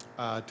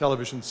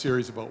television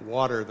series about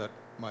water that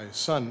my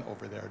son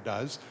over there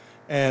does.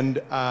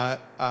 And I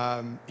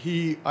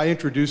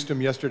introduced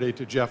him yesterday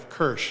to Jeff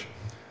Kirsch,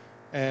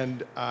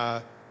 and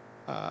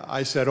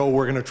I said, oh,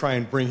 we're going to try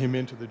and bring him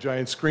into the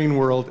giant screen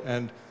world,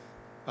 and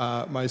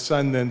my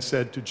son then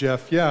said to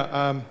Jeff,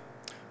 yeah,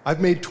 I've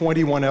made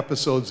 21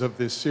 episodes of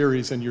this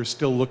series and you're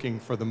still looking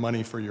for the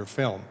money for your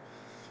film,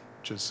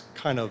 which is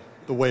kind of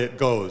the way it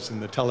goes in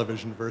the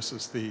television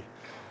versus the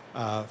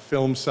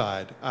film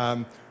side.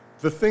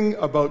 The thing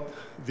about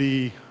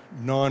the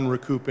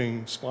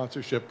non-recouping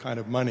sponsorship kind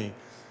of money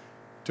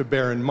to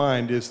bear in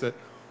mind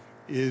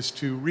is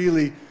to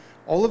really,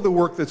 all of the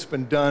work that's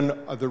been done,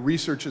 the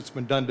research that's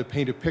been done to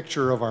paint a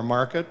picture of our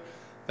market,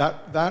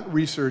 that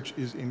research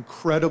is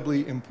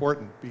incredibly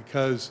important,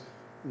 because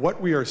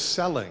what we are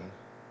selling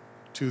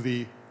to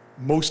the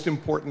most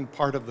important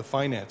part of the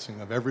financing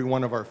of every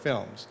one of our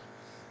films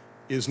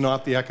is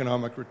not the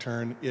economic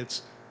return.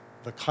 It's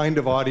the kind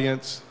of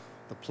audience,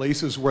 the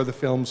places where the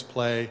films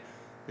play,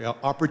 the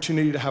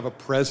opportunity to have a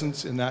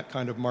presence in that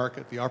kind of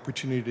market, the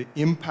opportunity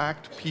to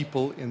impact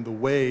people in the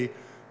way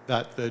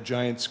that the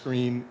giant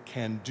screen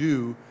can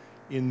do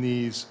in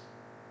these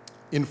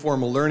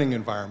informal learning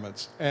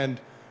environments. And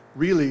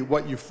really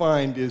what you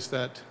find is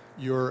that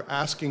you're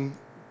asking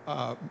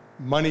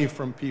money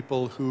from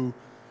people who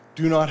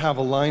do not have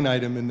a line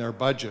item in their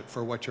budget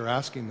for what you're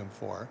asking them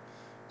for.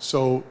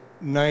 So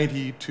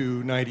 90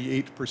 to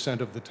 98%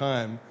 of the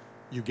time,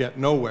 you get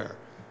nowhere.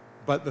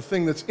 But the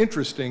thing that's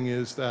interesting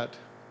is that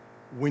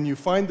when you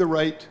find the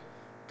right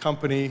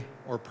company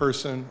or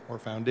person or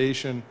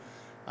foundation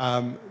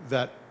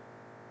that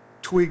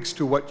twigs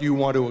to what you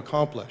want to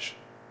accomplish,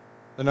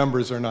 the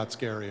numbers are not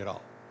scary at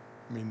all.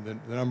 I mean,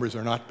 the numbers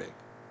are not big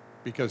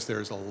because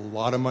there's a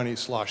lot of money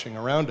sloshing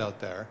around out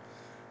there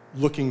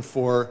looking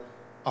for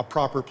a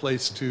proper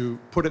place to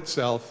put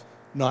itself,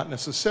 not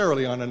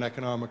necessarily on an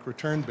economic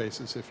return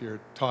basis if you're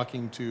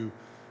talking to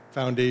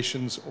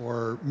foundations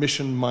or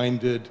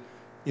mission-minded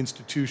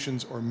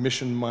institutions or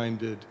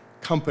mission-minded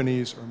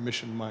companies or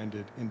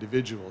mission-minded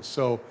individuals.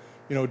 So,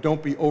 you know,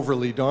 don't be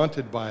overly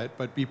daunted by it,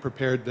 but be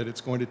prepared that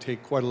it's going to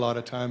take quite a lot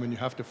of time and you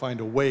have to find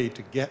a way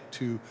to get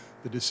to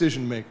the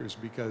decision makers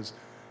because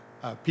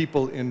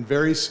people in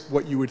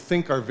what you would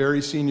think are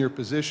very senior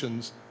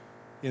positions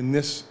in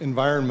this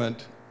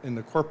environment, in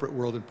the corporate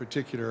world in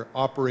particular,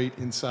 operate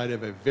inside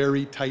of a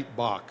very tight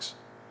box.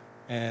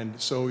 And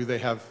so they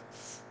have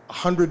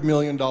 $100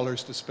 million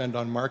to spend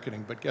on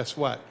marketing, but guess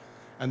what?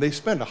 And they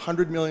spend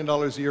 $100 million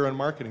a year on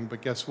marketing,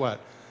 but guess what?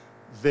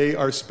 They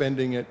are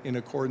spending it in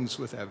accordance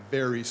with a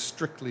very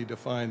strictly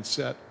defined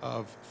set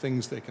of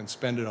things they can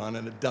spend it on,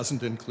 and it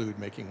doesn't include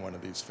making one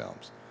of these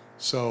films.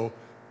 So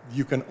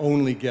you can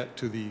only get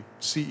to the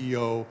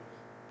CEO,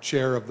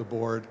 chair of the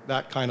board,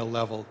 that kind of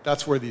level.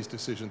 That's where these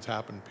decisions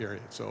happen,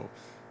 period. So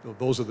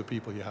those are the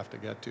people you have to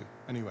get to.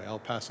 Anyway, I'll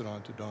pass it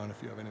on to Don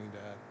if you have anything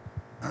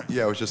to add.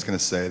 Yeah, I was just going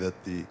to say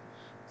that the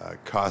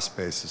cost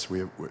basis,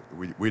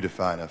 we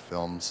define a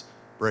film's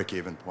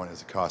break-even point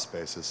as a cost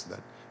basis that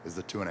is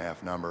the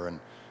 2.5 number, and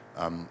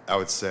I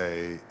would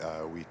say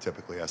we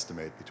typically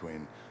estimate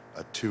between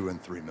a $2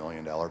 and $3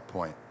 million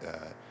point.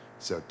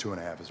 So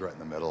 2.5 is right in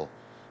the middle.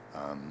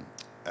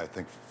 I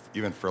think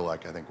even for I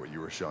think what you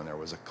were showing there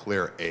was a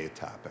clear A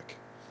topic,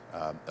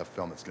 a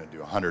film that's going to do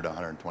 100 to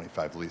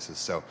 125 leases.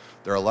 So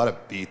there are a lot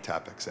of B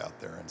topics out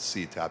there and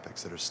C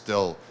topics that are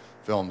still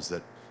films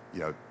that,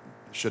 you know,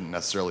 shouldn't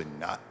necessarily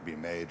not be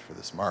made for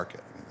this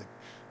market.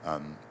 I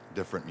mean,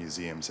 different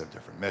museums have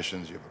different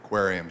missions. You have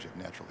aquariums, you have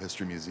natural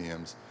history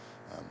museums,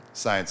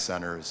 science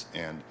centers,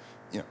 and,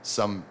 you know,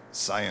 some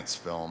science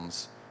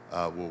films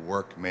will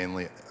work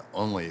mainly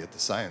only at the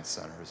science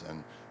centers,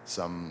 and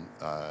some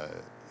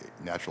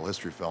natural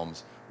history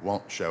films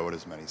won't show at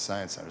as many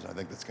science centers. And I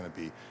think that's going to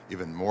be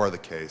even more the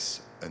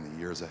case in the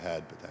years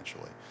ahead,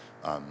 potentially,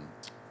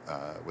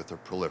 with the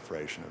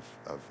proliferation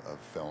of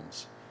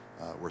films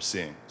we're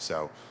seeing.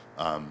 So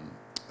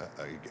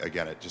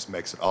again, it just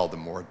makes it all the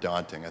more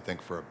daunting. I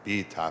think for a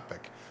B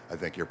topic, I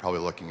think you're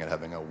probably looking at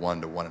having a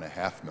 $1 to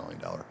 $1.5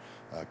 million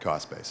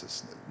cost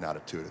basis, not a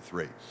 2 to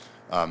 3.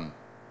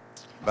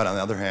 But on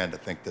the other hand, I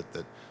think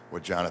that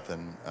what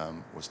Jonathan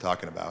was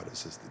talking about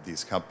is that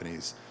these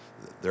companies,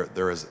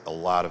 there is a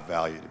lot of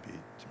value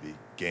to be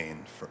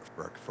gained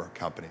for a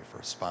company for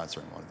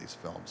sponsoring one of these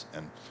films,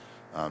 and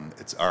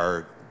it's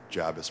our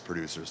job as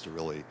producers to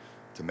really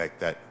to make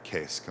that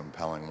case a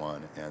compelling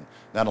one, and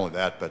not only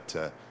that, but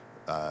to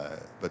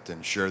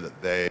ensure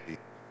that they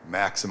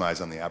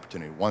maximize on the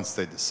opportunity. Once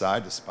they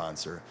decide to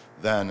sponsor,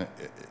 then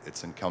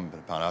it's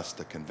incumbent upon us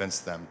to convince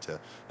them to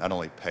not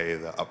only pay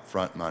the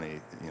upfront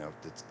money, you know,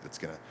 that's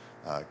going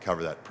to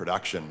cover that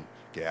production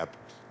gap,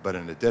 but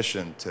in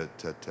addition to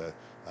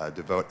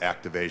devote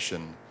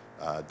activation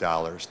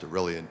dollars to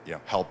really, you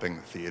know, helping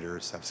the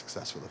theaters have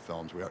success with the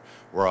films.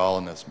 We're all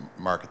in this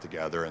market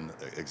together, and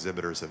the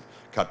exhibitors have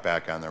cut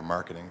back on their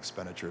marketing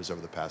expenditures over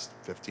the past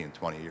 15,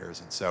 20 years,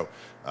 and so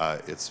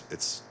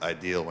it's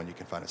ideal when you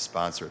can find a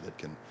sponsor that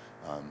can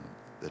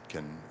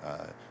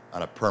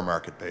on a per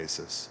market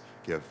basis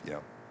give, you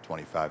know,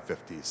 $25, $50,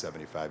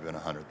 $75, even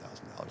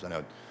 $100,000. I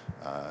know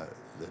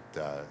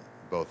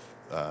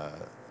that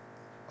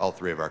all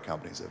three of our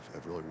companies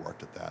have really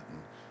worked at that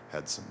and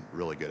had some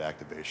really good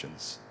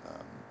activations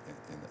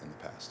in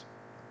the past.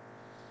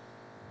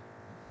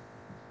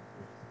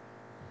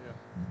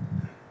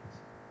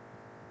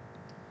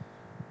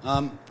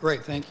 Yeah.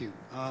 Great, thank you.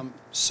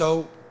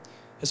 So,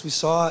 as we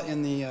saw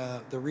in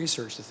the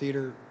research, the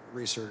theater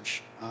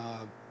research,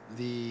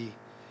 the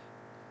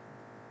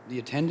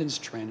attendance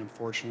trend,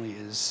 unfortunately,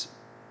 is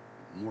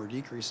more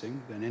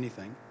decreasing than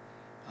anything.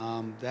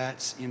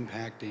 That's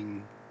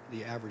impacting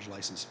the average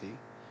license fee.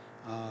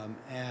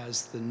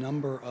 As the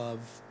number of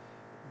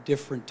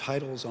different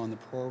titles on the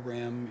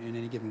program in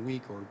any given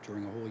week or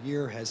during a whole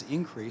year has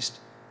increased,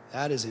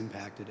 that has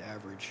impacted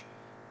average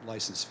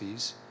license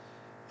fees.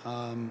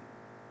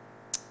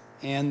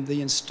 And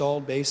the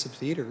installed base of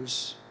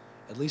theaters,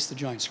 at least the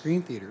giant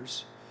screen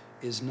theaters,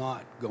 is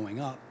not going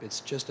up.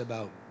 It's just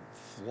about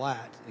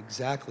flat,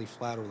 exactly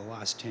flat over the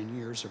last 10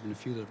 years. There have been a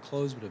few that have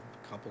closed, but a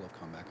couple have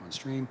come back on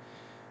stream.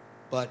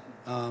 But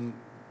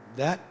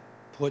that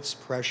puts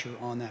pressure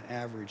on that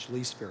average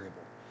lease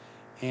variable.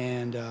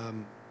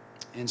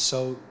 And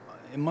so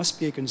it must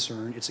be a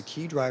concern. It's a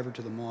key driver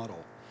to the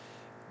model.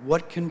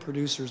 What can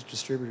producers,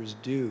 distributors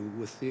do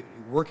with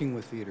working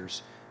with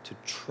theaters to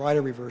try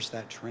to reverse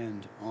that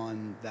trend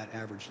on that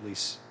average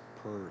lease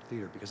per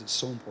theater, because it's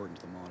so important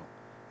to the model?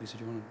 Lisa,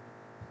 do you want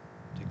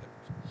to take that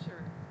first?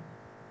 Sure.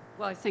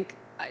 Well, I think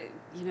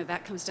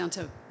that comes down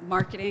to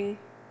marketing,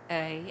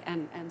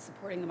 and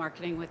supporting the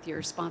marketing with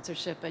your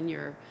sponsorship and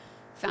your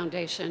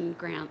foundation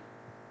grant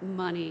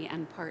money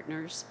and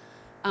partners.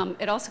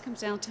 It also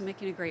comes down to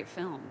making a great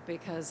film,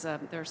 because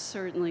there are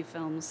certainly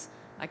films,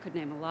 I could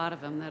name a lot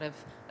of them, that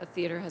if a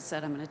theater has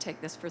said, I'm going to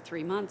take this for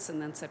 3 months,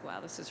 and then said,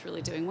 wow, this is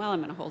really doing well, I'm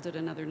going to hold it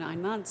another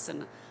 9 months,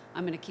 and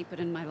I'm going to keep it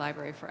in my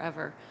library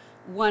forever.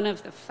 One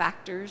of the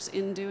factors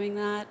in doing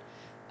that,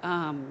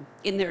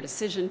 in their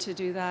decision to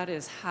do that,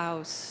 is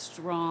how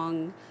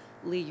strongly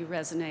you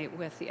resonate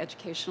with the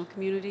educational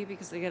community,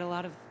 because they get a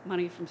lot of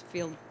money from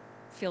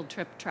field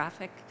trip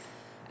traffic.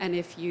 And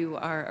if you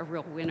are a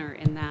real winner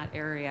in that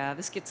area,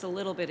 this gets a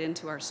little bit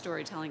into our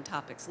storytelling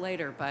topics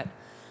later, but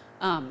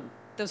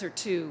those are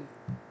two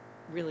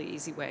really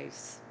easy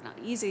ways, not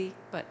easy,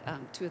 but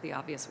two of the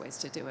obvious ways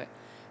to do it.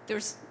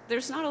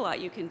 There's not a lot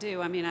you can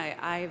do. I mean,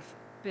 I've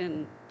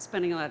been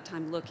spending a lot of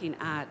time looking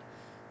at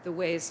the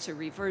ways to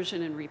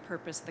reversion and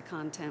repurpose the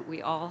content.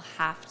 We all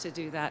have to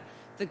do that.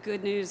 The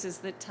good news is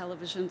that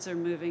televisions are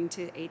moving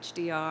to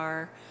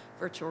HDR,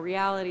 virtual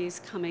reality's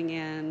coming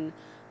in.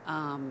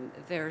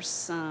 There's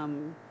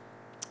some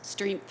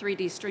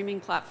 3D streaming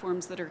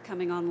platforms that are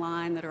coming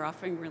online that are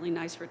offering really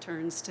nice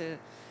returns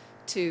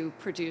to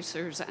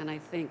producers. And I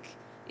think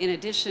in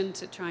addition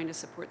to trying to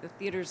support the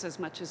theaters as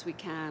much as we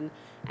can,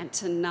 and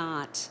to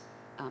not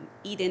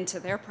eat into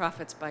their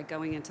profits by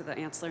going into the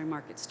ancillary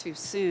markets too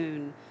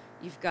soon,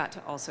 you've got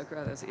to also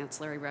grow those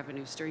ancillary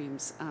revenue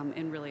streams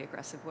in really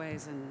aggressive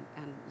ways, and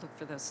look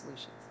for those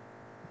solutions.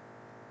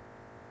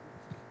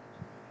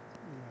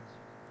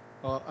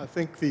 Well, I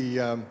think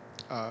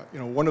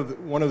one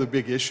of the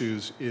big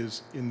issues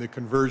is in the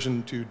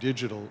conversion to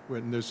digital.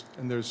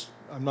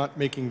 I'm not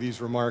making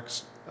these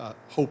remarks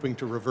hoping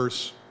to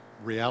reverse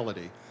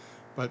reality,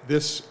 but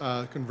this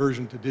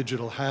conversion to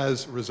digital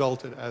has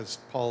resulted, as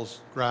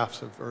Paul's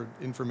graphs or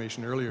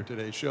information earlier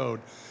today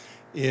showed,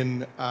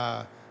 in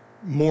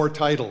more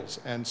titles.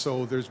 And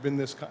so there's been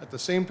this, at the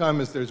same time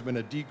as there's been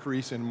a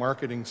decrease in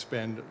marketing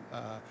spend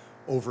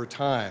over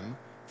time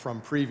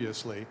from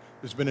previously,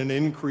 there's been an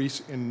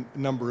increase in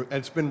number, and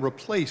it's been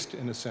replaced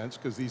in a sense,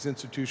 because these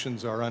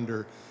institutions are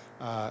under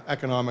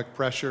economic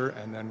pressure,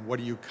 and then what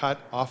do you cut?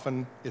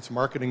 Often it's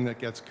marketing that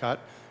gets cut,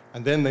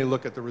 and then they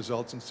look at the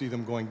results and see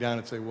them going down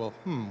and say, well,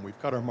 we've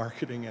cut our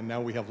marketing and now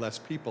we have less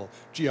people.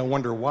 Gee, I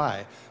wonder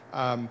why.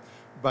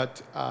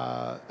 But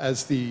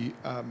as the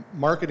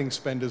marketing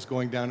spend is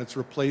going down, it's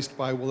replaced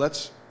by, well,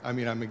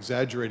 I'm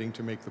exaggerating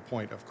to make the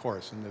point, of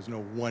course, and there's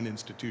no one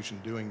institution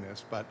doing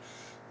this, but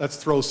let's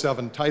throw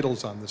 7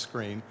 titles on the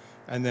screen,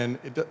 and then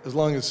as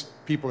long as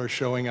people are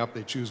showing up,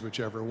 they choose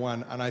whichever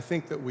one. And I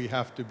think that we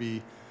have to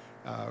be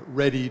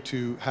ready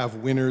to have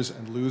winners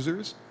and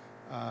losers.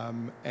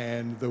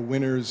 And the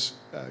winners,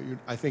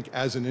 I think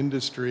as an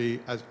industry,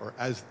 or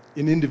as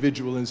in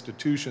individual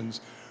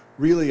institutions,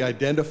 really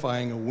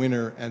identifying a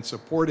winner and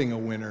supporting a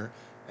winner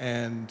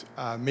and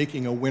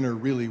making a winner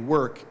really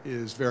work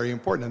is very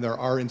important. And there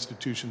are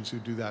institutions who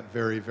do that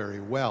very, very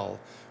well.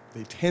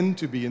 They tend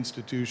to be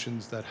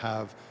institutions that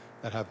have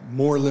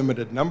more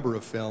limited number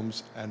of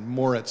films and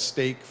more at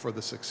stake for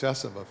the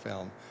success of a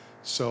film.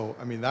 So,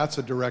 I mean, that's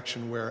a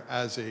direction where,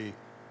 as a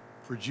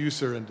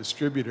producer and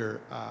distributor,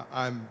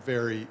 I'm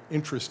very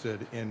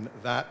interested in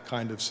that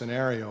kind of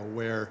scenario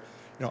where,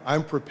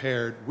 I'm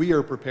prepared, we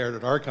are prepared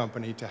at our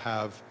company to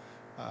have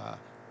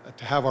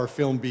our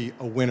film be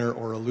a winner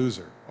or a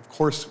loser. Of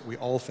course, we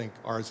all think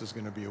ours is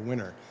going to be a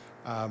winner.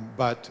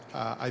 But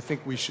I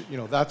think we should,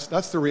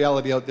 that's the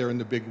reality out there in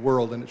the big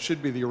world, and it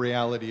should be the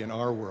reality in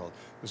our world.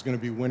 There's going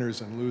to be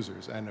winners and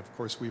losers. And of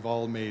course, we've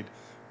all made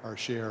our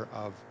share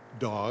of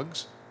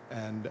dogs,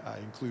 and I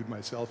include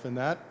myself in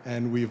that.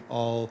 And we've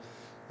all,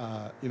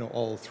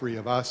 all 3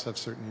 of us have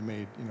certainly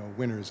made,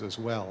 winners as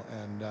well.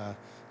 And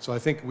so I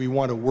think we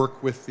want to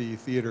work with the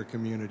theater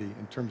community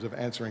in terms of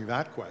answering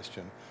that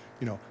question.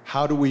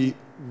 How do we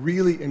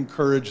really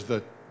encourage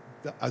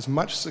as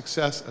much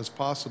success as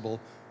possible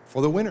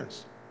for the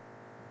winners?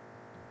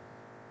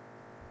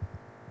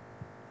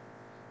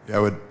 Yeah,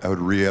 I would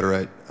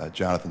reiterate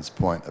Jonathan's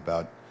point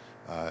about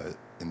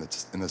in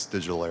this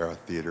digital era,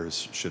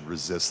 theaters should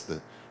resist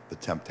the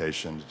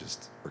temptation to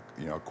just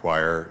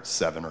acquire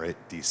 7 or 8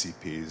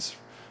 DCPs,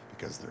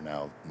 because they're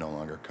now no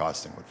longer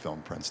costing what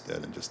film prints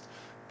did, and just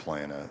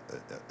playing a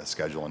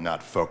schedule and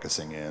not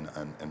focusing in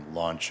and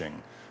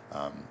launching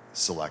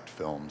select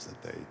films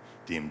that they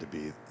deem to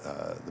be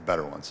the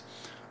better ones.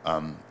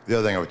 The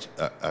other thing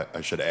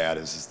I should add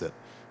is that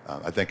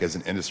I think as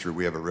an industry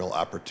we have a real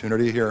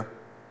opportunity here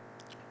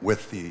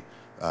with the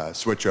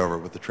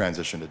switchover, with the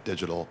transition to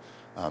digital.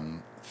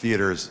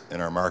 Theaters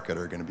in our market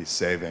are going to be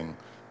saving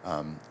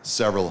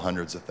several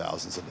hundreds of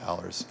thousands of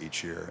dollars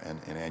each year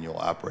in annual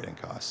operating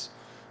costs.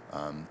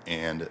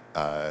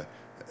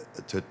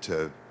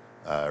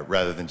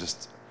 Rather than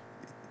just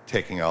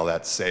taking all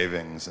that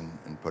savings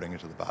and putting it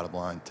to the bottom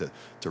line,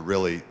 to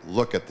really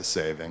look at the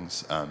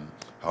savings,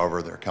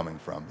 however they're coming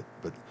from.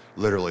 But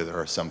literally there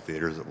are some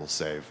theaters that will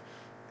save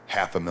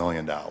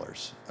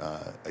 $500,000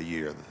 a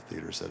year. The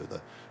theaters that are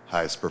the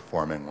highest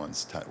performing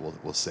ones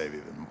will save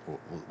even,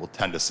 will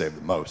tend to save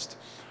the most.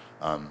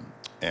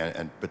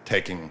 But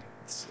taking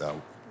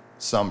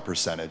some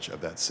percentage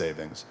of that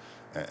savings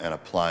and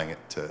applying it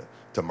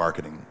to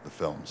marketing the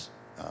films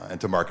and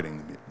to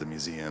marketing the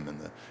museum, and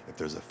if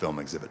there's a film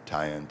exhibit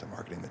tie-in, to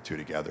marketing the two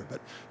together.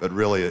 But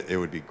really, it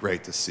would be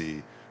great to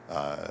see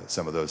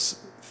some of those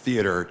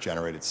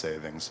theater-generated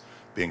savings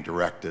being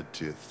directed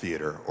to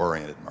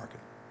theater-oriented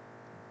marketing.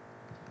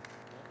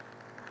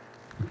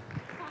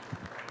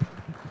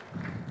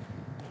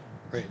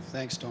 Great,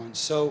 thanks, Don.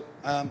 So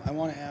I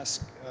want to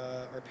ask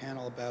our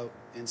panel about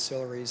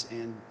ancillaries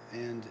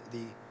and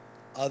the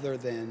other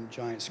than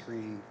giant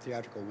screen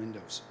theatrical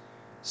windows.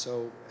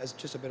 So as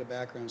just a bit of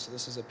background, so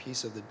this is a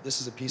piece of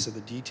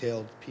the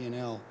detailed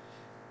P&L,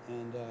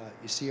 and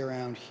you see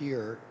around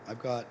here, I've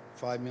got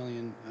 $5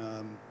 million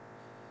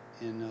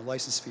in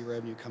license fee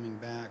revenue coming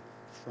back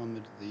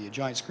from the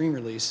giant screen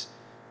release,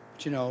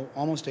 but you know,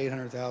 almost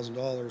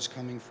 $800,000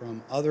 coming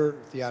from other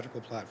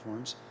theatrical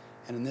platforms.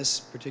 And in this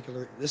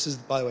particular, this is,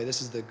 by the way,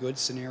 this is the good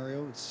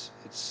scenario. It's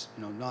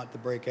you know, not the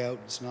breakout,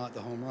 it's not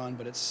the home run,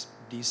 but it's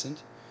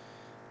decent.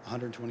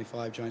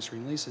 125 giant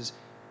screen releases,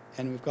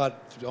 and we've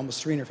got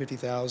almost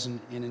 350,000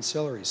 in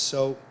ancillaries.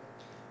 So,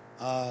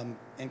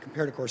 and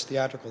compared, of course,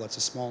 theatrical, that's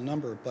a small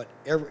number, but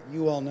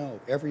you all know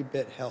every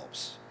bit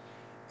helps.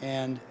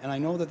 And I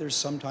know that there's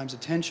sometimes a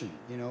tension.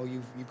 You know,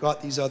 you've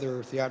got these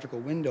other theatrical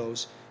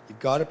windows. You've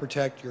got to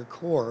protect your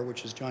core,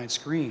 which is giant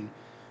screen,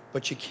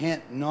 but you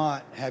can't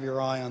not have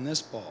your eye on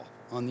this ball,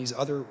 on these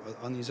other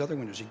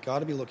windows. You've got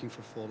to be looking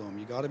for full dome.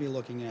 You got to be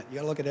looking at, you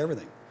got to look at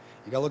everything.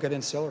 You got to look at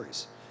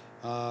ancillaries,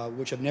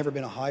 which have never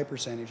been a high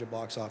percentage of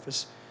box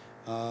office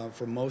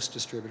for most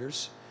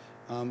distributors.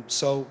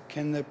 So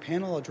can the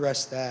panel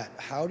address that?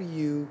 How do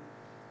you,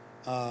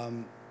 how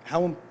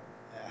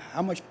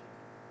much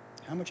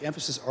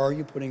emphasis are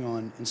you putting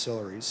on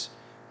ancillaries?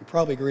 You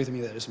probably agree with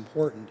me that it's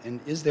important. And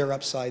is there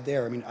upside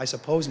there? I mean, I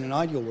suppose in an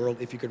ideal world,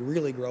 if you could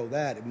really grow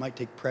that, it might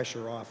take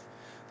pressure off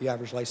the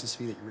average license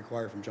fee that you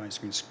require from giant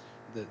screens,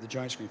 the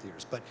giant screen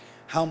theaters. But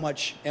how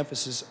much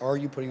emphasis are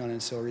you putting on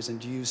ancillaries, and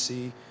do you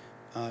see,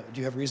 do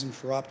you have reason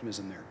for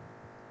optimism there?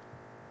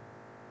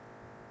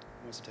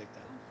 Who wants to take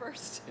that?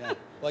 First. Yeah.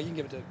 Well, you can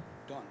give it to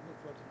Don.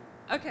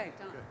 Okay,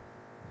 Don. Okay.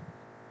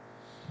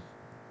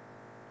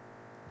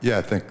 Yeah,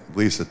 I think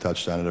Lisa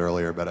touched on it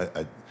earlier,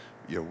 but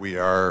you know, we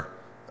are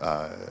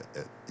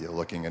you know,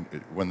 looking at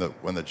when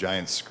the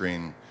giant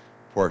screen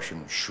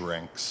portion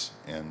shrinks,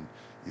 and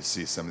you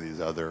see some of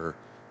these other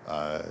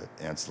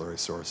ancillary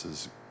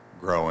sources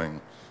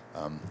growing.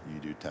 You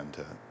do tend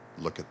to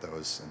look at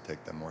those and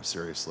take them more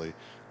seriously.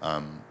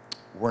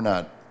 We're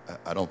not.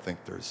 I don't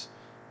think there's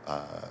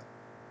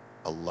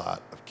a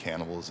lot of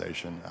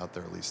cannibalization out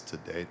there, at least to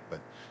date. But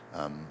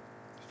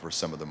for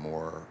some of the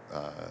more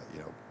you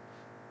know,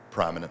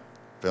 prominent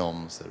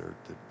films that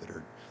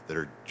are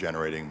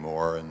generating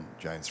more in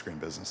giant screen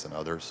business than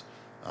others,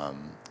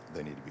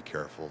 they need to be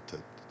careful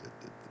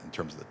in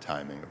terms of the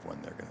timing of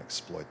when they're going to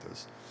exploit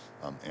those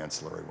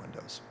ancillary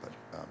windows. But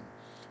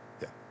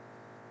yeah.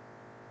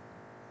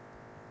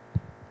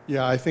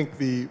 Yeah, I think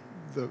the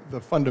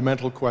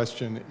fundamental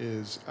question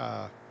is,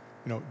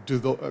 you know,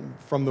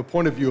 from the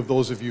point of view of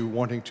those of you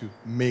wanting to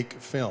make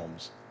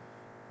films,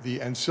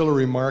 the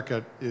ancillary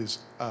market is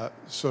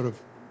sort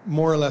of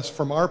more or less,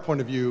 from our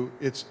point of view,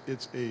 it's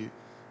a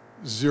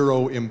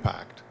zero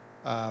impact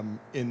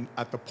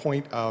at the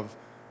point of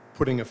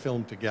putting a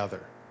film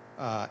together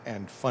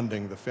and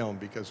funding the film,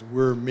 because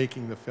we're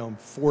making the film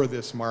for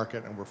this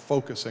market and we're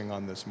focusing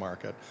on this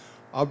market.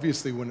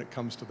 Obviously, when it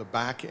comes to the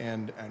back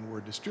end and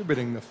we're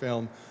distributing the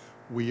film,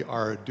 we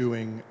are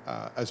doing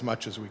as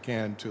much as we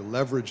can to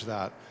leverage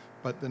that.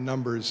 But the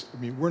numbers, I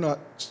mean,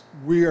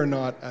 we are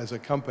not as a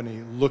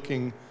company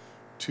looking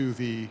to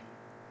the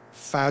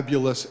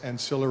fabulous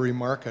ancillary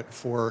market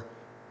for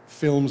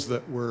films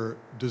that were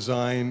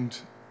designed,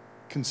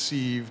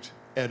 conceived,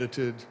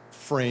 edited,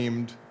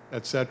 framed,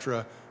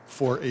 etc.,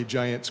 for a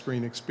giant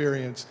screen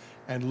experience,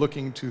 and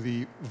looking to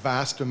the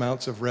vast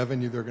amounts of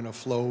revenue they're going to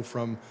flow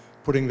from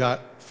putting that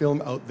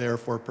film out there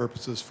for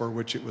purposes for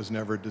which it was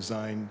never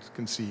designed,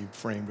 conceived,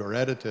 framed, or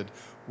edited.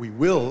 We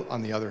will,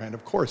 on the other hand,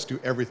 of course, do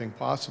everything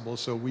possible.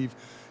 So we've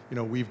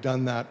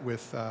done that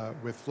with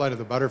Flight of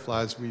the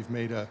Butterflies. We've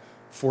made a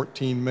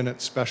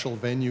 14-minute special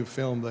venue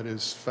film that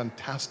is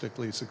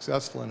fantastically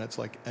successful, and it's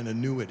like an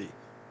annuity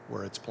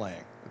where it's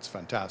playing. It's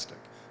fantastic.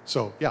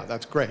 So yeah,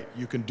 that's great.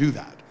 You can do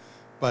that.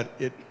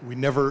 But we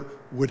never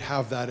would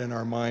have that in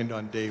our mind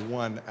on day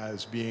one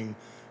as being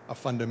a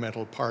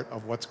fundamental part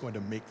of what's going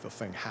to make the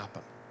thing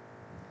happen.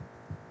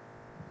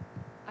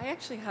 I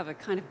actually have a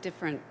kind of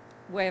different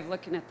way of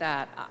looking at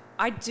that.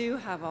 I do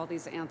have all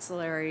these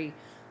ancillary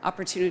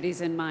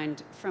opportunities in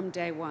mind from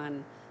day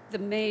one. The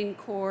main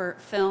core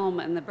film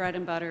and the bread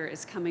and butter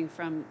is coming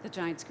from the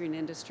giant screen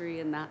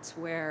industry, and that's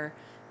where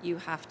you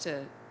have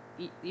to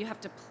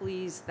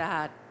please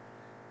that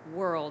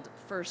world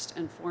first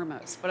and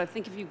foremost. But I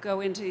think if you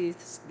go into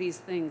these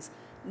things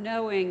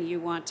knowing you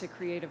want to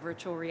create a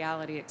virtual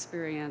reality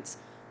experience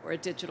or a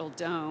digital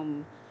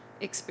dome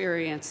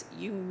experience,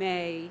 you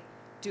may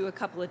do a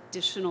couple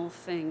additional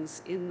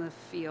things in the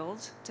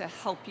field to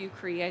help you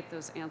create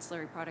those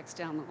ancillary products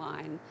down the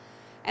line.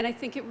 And I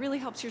think it really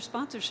helps your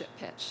sponsorship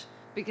pitch,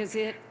 because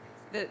the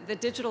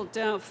digital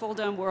dome, full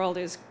dome world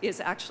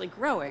is actually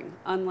growing,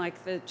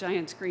 unlike the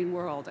giant screen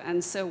world.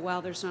 And so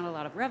while there's not a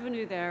lot of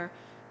revenue there,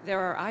 there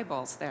are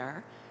eyeballs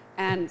there.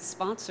 And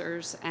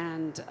sponsors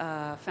and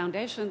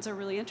foundations are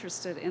really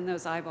interested in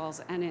those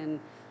eyeballs and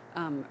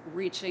in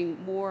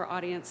reaching more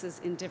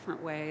audiences in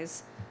different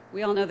ways.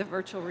 We all know the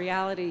virtual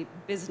reality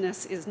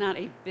business is not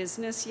a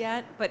business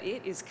yet, but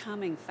it is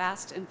coming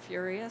fast and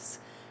furious.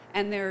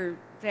 And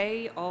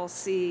they all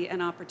see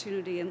an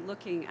opportunity in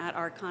looking at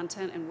our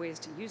content and ways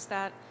to use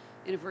that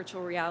in a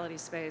virtual reality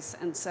space.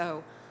 And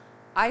so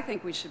I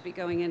think we should be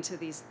going into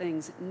these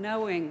things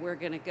knowing we're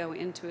going to go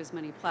into as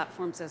many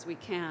platforms as we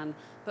can,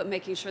 but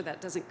making sure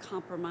that doesn't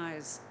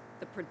compromise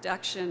the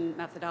production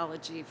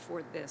methodology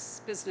for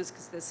this business,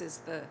 because this is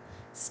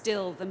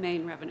still the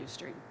main revenue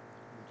stream.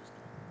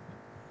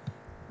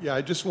 Yeah,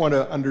 I just want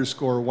to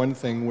underscore one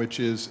thing, which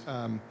is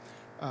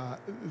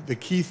the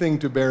key thing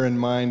to bear in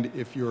mind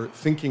if you're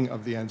thinking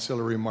of the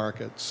ancillary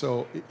market.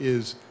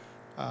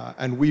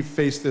 And we've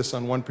faced this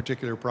on one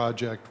particular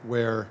project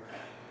where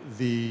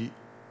a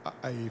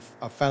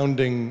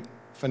founding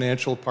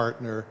financial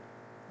partner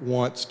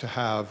wants to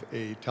have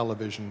a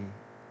television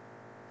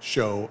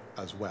show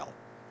as well.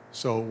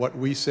 So what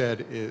we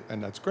said is,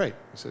 and that's great,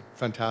 we said,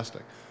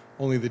 fantastic.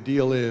 Only the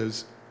deal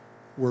is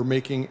we're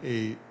making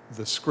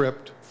the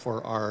script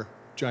for our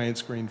giant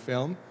screen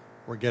film.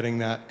 We're getting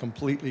that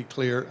completely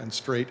clear and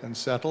straight and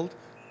settled.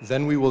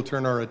 Then we will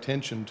turn our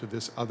attention to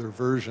this other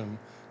version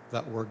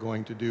that we're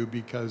going to do,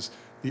 because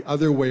the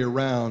other way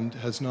around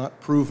has not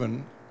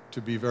proven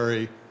to be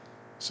very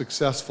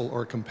successful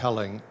or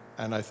compelling.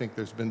 And I think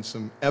there's been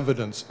some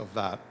evidence of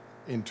that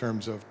in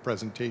terms of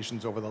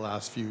presentations over the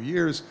last few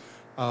years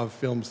of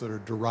films that are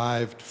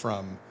derived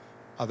from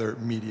other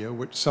media,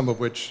 some of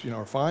which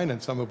are fine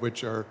and some of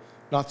which are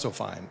not so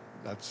fine.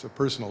 That's a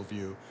personal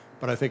view,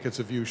 but I think it's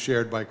a view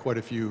shared by quite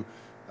a few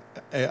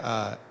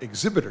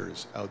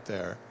exhibitors out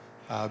there,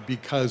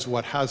 because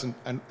what hasn't,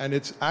 and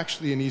it's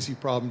actually an easy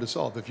problem to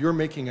solve. If you're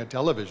making a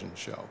television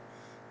show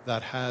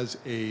that has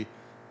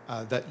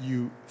that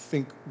you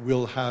think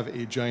will have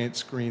a giant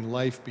screen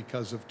life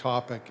because of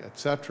topic,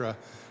 etc.,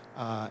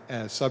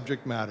 and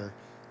subject matter,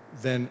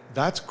 then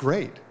that's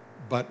great.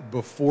 But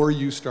before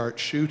you start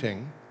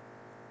shooting,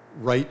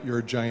 write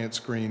your giant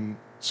screen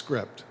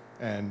script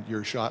and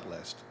your shot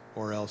list,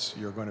 or else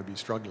you're going to be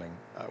struggling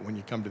when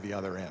you come to the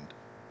other end.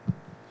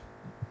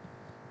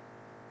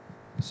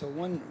 So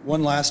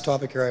one last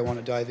topic here I want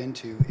to dive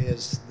into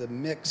is the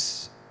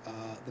mix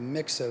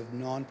of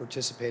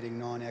non-participating,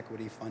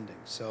 non-equity funding.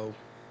 So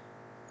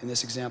in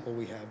this example,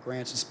 we have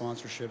grants and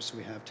sponsorships,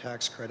 we have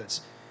tax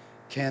credits.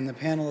 Can the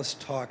panelists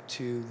talk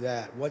to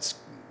that?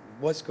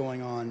 What's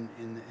going on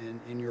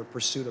in your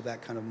pursuit of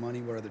that kind of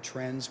money? What are the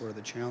trends? What are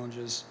the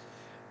challenges?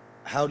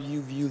 How do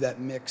you view that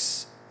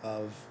mix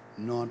of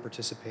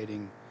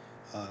non-participating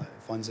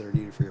funds that are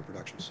needed for your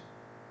productions?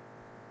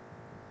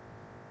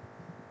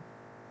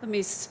 Let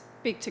me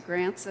speak to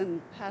grants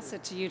and pass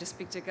it to you to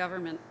speak to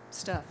government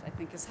stuff, I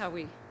think is how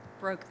we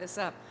broke this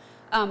up.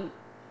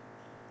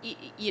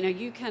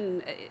 You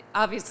can,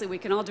 obviously we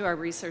can all do our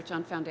research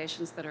on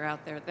foundations that are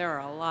out there. There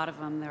are a lot of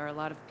them. There are a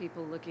lot of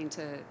people looking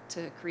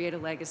to create a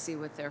legacy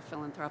with their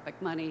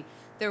philanthropic money.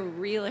 They're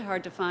really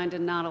hard to find,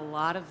 and not a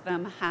lot of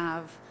them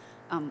have,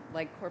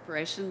 like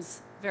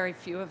corporations, very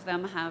few of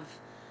them have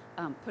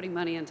putting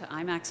money into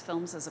IMAX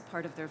films as a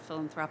part of their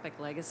philanthropic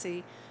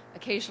legacy.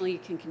 Occasionally you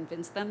can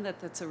convince them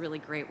that that's a really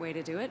great way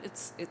to do it.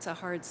 It's a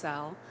hard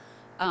sell.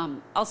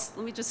 Let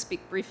me just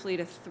speak briefly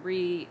to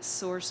three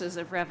sources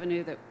of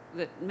revenue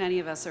that many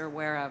of us are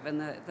aware of, and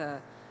the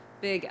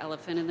big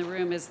elephant in the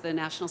room is the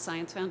National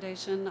Science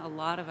Foundation. A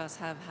lot of us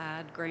have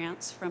had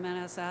grants from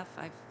NSF.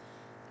 I've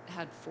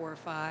had 4 or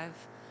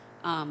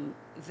 5.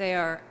 They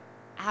are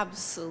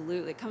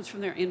absolutely, it comes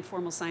from their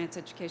informal science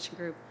education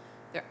group.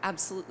 They're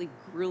absolutely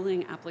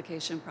grueling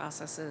application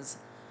processes.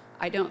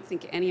 I don't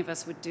think any of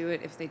us would do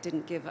it if they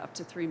didn't give up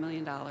to $3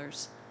 million.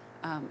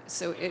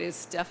 So it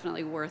is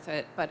definitely worth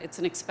it, but it's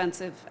an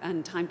expensive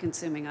and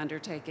time-consuming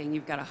undertaking.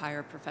 You've got to hire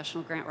a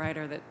professional grant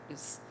writer that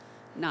is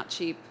not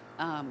cheap,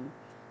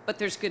 but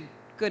there's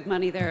good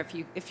money there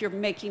if you're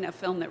making a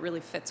film that really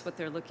fits what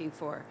they're looking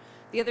for.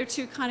 The other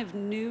two kind of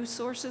new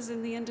sources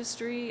in the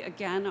industry,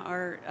 again,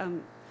 are,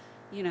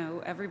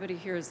 everybody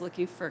here is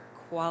looking for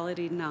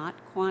quality, not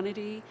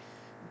quantity,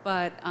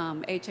 but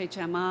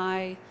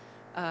HHMI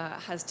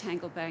has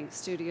Tangled Bank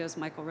Studios.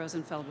 Michael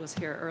Rosenfeld was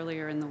here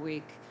earlier in the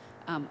week.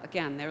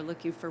 Again, they're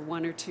looking for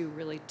 1 or 2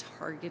 really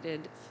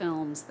targeted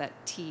films that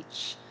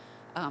teach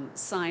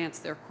science.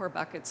 Their core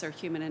buckets are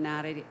human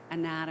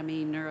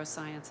anatomy,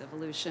 neuroscience,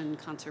 evolution,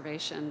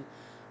 conservation,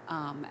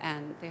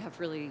 and they have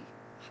really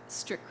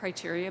strict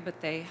criteria,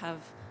 but they have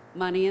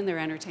money and they're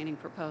entertaining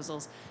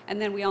proposals.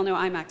 And then we all know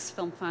IMAX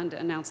Film Fund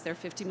announced their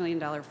 $50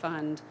 million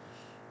fund.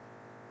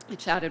 I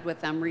chatted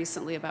with them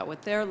recently about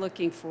what they're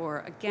looking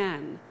for.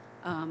 Again,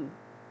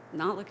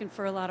 not looking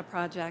for a lot of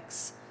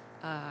projects.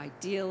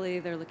 Ideally,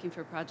 they're looking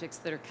for projects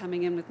that are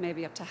coming in with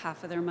maybe up to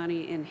half of their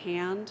money in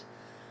hand.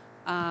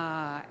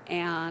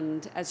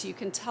 And as you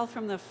can tell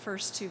from the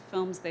first two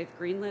films they've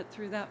greenlit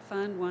through that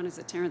fund, one is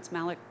a Terrence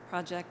Malick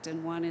project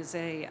and one is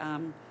a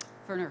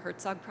Werner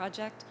Herzog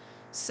project.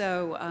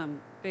 So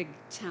big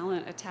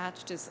talent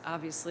attached is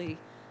obviously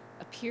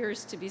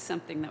appears to be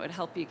something that would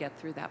help you get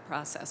through that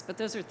process. But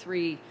those are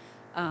three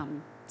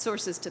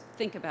sources to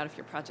think about if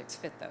your projects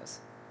fit those.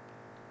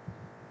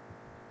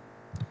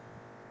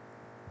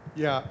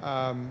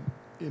 Yeah,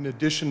 in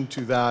addition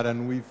to that,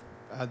 and we've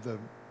had the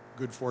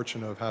good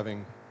fortune of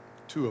having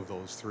two of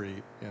those three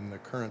in the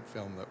current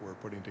film that we're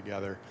putting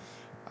together,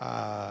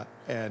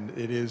 and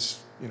it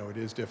is, it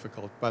is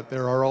difficult. But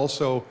there are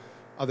also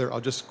other.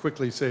 I'll just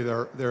quickly say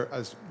there,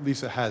 as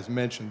Lisa has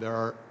mentioned, there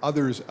are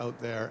others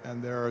out there,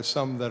 and there are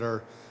some that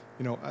are,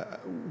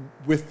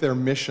 with their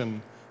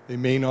mission, they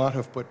may not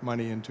have put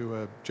money into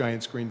a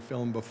giant screen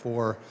film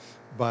before,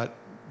 but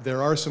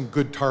there are some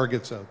good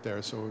targets out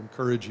there, so I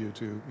encourage you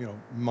to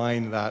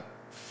mine that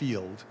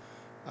field.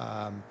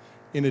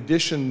 In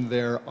addition,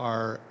 there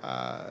are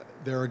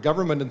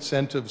government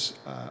incentives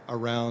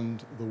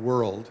around the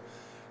world,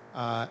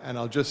 and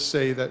I'll just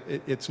say that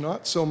it's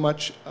not so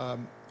much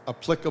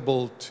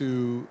applicable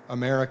to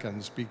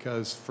Americans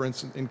because, for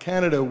instance, in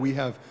Canada we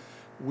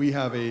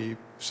have a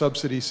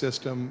subsidy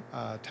system,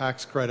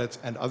 tax credits,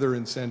 and other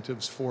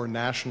incentives for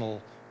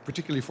national.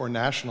 Particularly for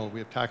national, we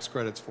have tax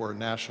credits for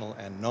national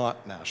and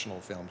not national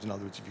films. In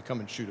other words, if you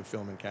come and shoot a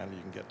film in Canada,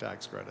 you can get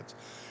tax credits.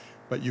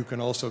 But you can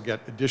also get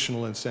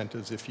additional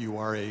incentives if you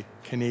are a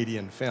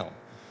Canadian film.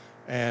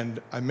 And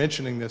I'm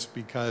mentioning this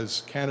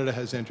because Canada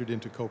has entered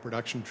into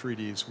co-production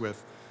treaties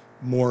with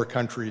more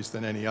countries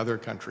than any other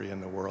country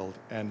in the world.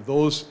 And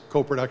those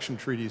co-production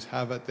treaties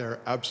have at their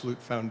absolute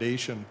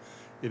foundation,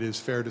 it is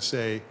fair to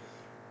say,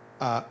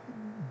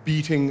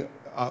 beating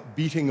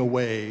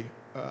away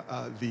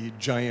the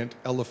giant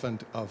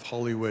elephant of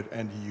Hollywood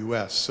and the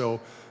US.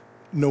 So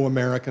no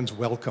Americans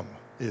welcome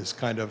is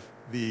kind of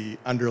the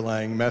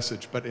underlying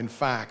message. But in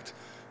fact,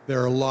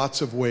 there are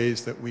lots of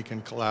ways that we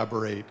can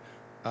collaborate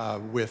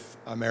with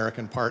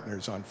American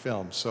partners on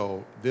film.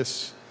 So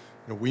this,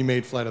 we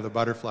made Flight of the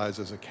Butterflies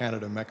as a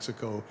Canada,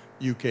 Mexico,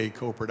 UK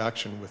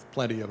co-production with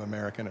plenty of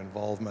American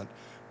involvement.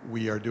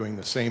 We are doing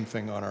the same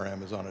thing on our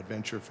Amazon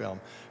Adventure film.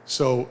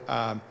 So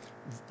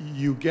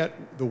you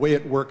get, the way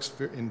it works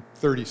in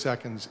 30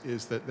 seconds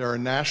is that there are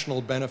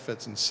national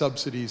benefits and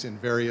subsidies in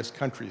various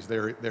countries.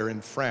 They're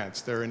in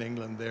France, they're in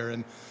England, they're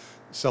in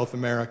South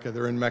America,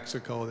 they're in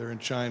Mexico, they're in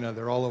China,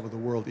 they're all over the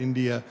world,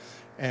 India.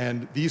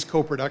 And these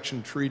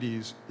co-production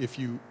treaties, if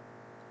you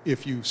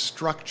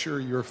structure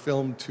your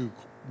film to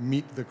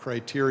meet the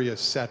criteria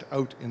set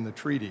out in the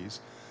treaties,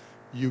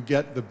 you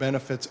get the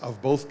benefits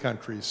of both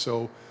countries.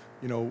 So,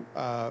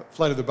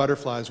 Flight of the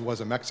Butterflies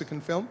was a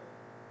Mexican film,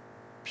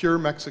 pure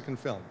Mexican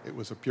film. It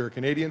was a pure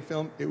Canadian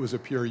film. It was a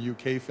pure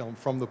UK film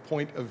from the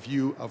point of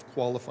view of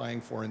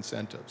qualifying for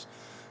incentives.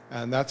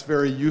 And that's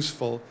very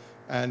useful.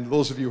 And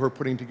those of you who are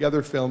putting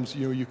together films,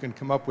 you can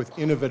come up with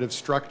innovative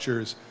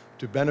structures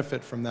to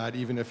benefit from that,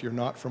 even if you're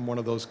not from one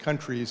of those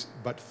countries.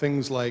 But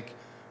things like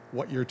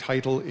what your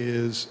title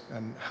is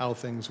and how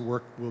things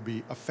work will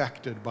be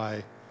affected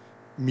by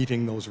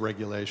meeting those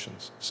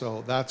regulations.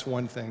 So that's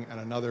one thing. And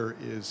another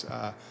is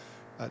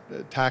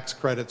tax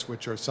credits,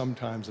 which are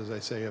sometimes, as I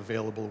say,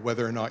 available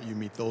whether or not you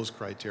meet those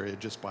criteria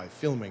just by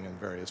filming in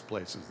various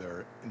places. There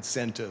are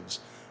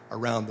incentives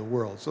around the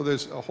world. So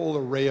there's a whole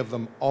array of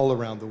them all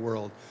around the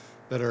world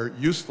that are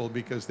useful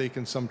because they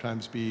can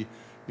sometimes be,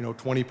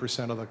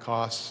 20% of the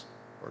costs,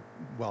 or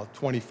well,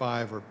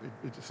 25, or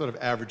it sort of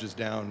averages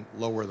down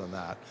lower than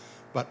that,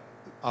 but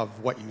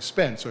of what you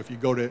spend. So if you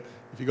go to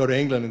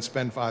England and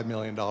spend $5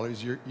 million,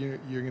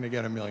 you're going to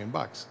get $1 million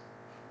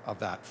of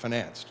that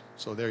financed.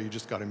 So there you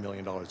just got $1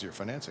 million you're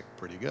financing.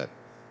 Pretty good.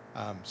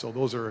 So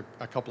those are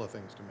a couple of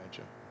things to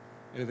mention.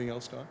 Anything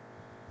else, Don?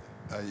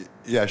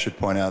 Yeah, I should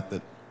point out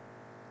that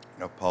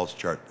Paul's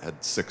chart had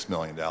 $6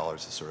 million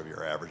as sort of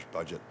your average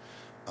budget.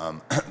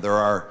 There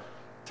are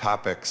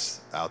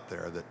topics out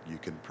there that you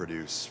can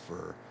produce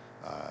for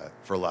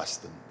less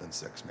than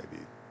 6,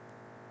 maybe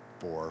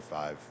 4 or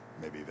 5,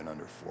 maybe even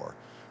under 4.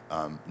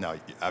 Now,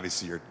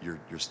 obviously,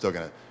 you're still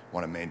going to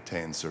want to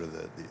maintain sort of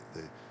the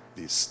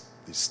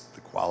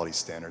quality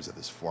standards of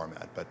this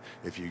format. But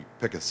if you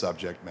pick a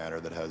subject matter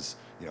that has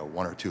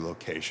 1 or 2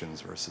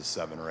 locations versus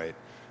 7 or 8,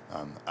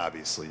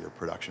 obviously your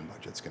production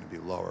budget's going to be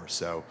lower.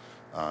 So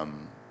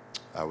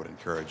I would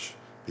encourage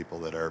people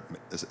that are,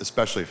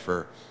 especially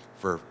for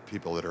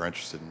people that are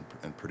interested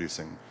in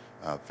producing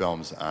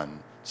films on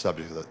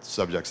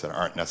subjects that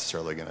aren't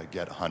necessarily going to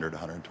get 100,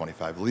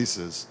 125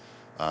 leases,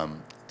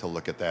 to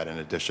look at that in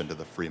addition to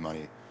the free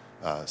money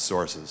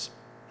sources.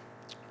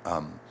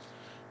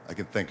 I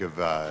can think of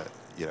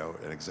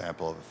an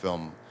example of a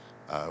film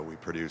we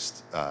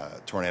produced,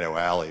 Tornado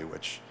Alley,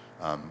 which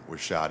was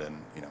shot in,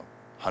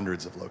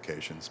 hundreds of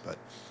locations, but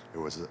it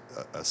was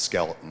a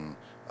skeleton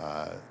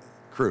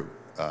crew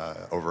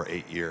over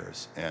 8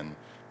 years, and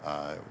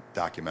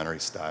documentary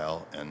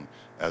style. And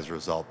as a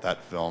result,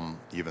 that film,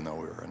 even though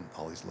we were in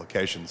all these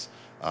locations,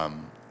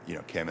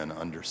 came in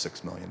under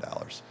 $6 million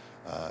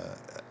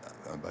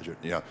budget.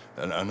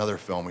 Another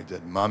film we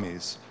did,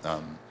 Mummies,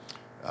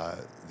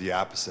 the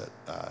opposite,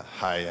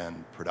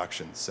 high-end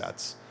production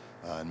sets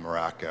in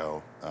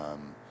Morocco,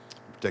 in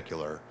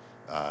particular,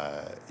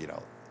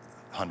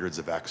 hundreds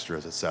of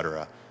extras,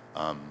 etc.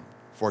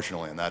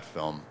 Fortunately, in that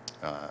film,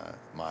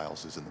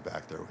 Miles, who's in the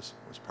back there, was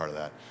part of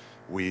that.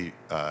 We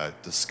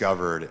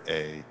discovered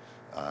a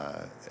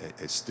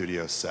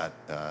studio set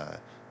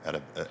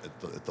at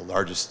the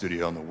largest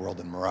studio in the world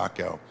in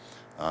Morocco.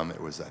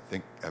 It was,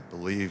 I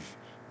believe,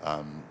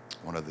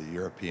 one of the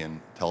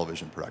European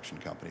television production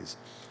companies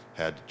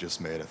had just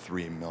made a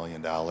 $3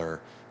 million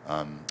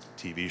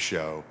TV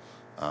show,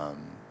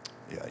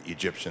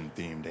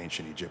 Egyptian-themed,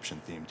 ancient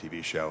Egyptian-themed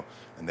TV show,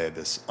 and they had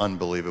this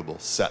unbelievable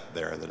set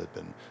there that had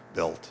been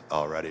built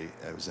already.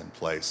 It was in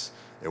place.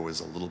 It was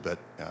a little bit,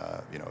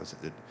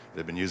 it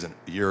had been used a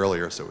year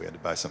earlier, so we had to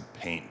buy some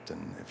paint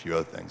and a few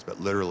other things.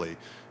 But literally,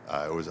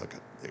 it was like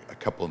a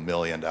couple of $1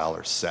 million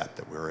set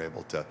that we were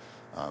able to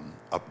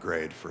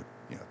upgrade for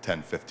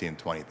 $10,000, $15,000,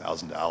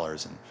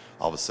 $20,000, and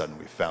all of a sudden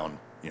we found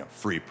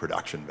free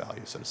production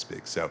value, so to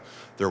speak. So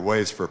there are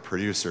ways for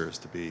producers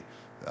to be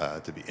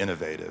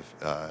innovative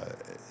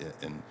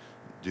and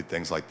do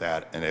things like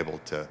that, and able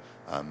to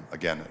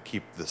again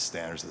keep the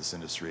standards of this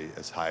industry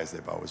as high as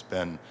they've always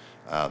been,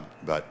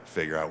 but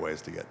figure out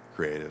ways to get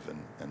creative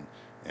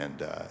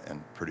and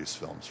produce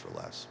films for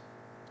less.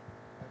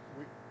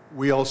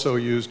 We also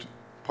used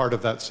part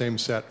of that same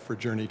set for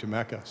Journey to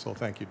Mecca, so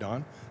thank you,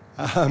 Don.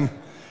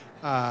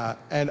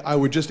 And I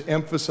would just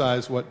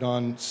emphasize what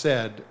Don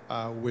said,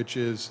 which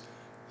is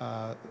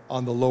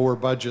on the lower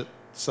budget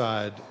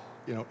side,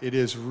 it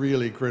is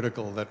really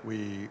critical that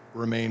we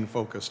remain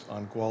focused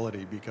on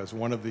quality, because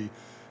one of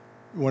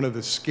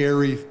the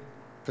scary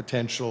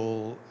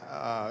potential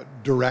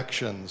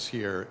directions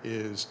here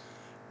is,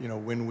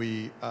 when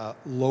we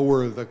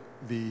lower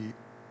the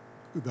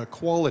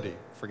quality,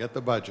 forget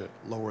the budget,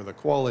 lower the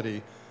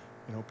quality.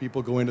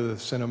 People go into the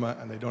cinema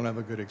and they don't have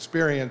a good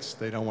experience.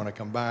 They don't want to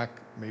come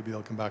back. Maybe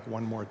they'll come back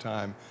one more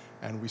time,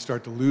 and we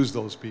start to lose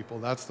those people.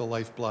 That's the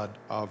lifeblood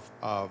of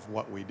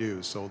what we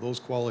do. So those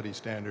quality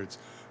standards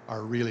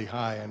are really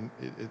high, and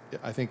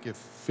I think if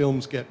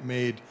films get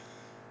made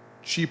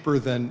cheaper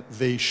than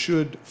they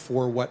should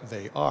for what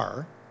they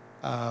are,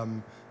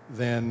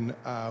 then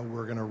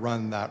we're going to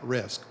run that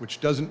risk, which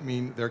doesn't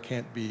mean there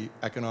can't be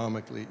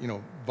economically,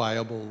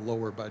 viable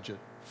lower budget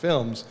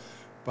films,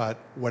 but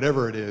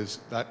whatever it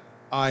is, that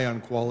eye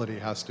on quality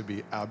has to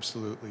be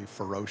absolutely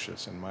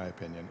ferocious, in my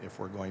opinion, if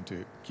we're going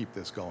to keep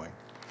this going.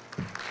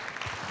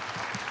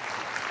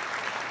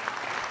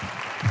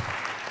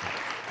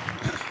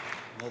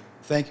 Well,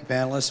 thank you,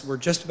 panelists. We're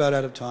just about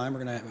out of time.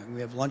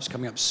 We have lunch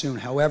coming up soon.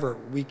 However,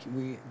 we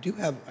do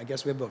have, I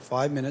guess we have about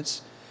 5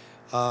 minutes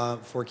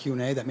for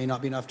Q&A. That may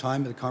not be enough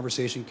time, but the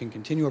conversation can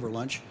continue over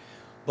lunch.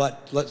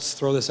 But let's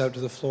throw this out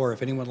to the floor.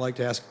 If anyone would like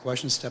to ask a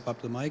question, step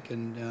up to the mic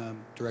and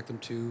direct them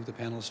to the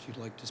panelists you'd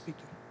like to speak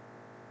to.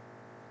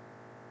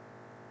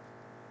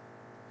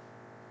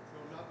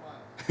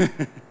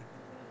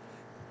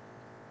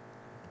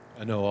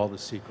 I know all the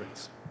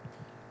secrets.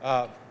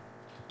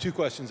 2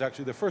 questions,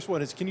 actually. The first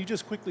one is, can you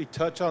just quickly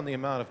touch on the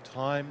amount of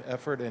time,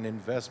 effort, and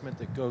investment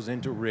that goes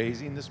into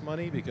raising this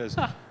money? Because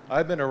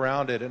I've been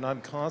around it, and I'm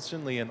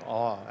constantly in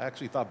awe. I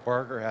actually thought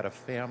Barker had a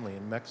family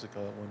in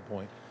Mexico at one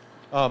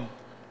point.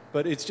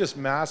 But it's just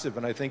massive,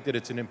 and I think that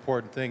it's an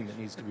important thing that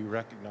needs to be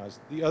recognized.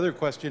 The other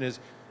question is,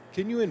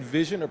 can you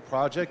envision a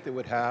project that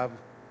would have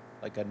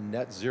like a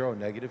net zero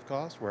negative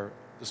cost, where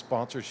the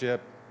sponsorship,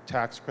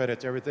 tax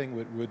credits, everything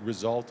would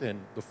result in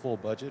the full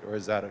budget, or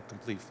is that a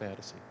complete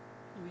fantasy?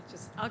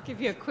 I'll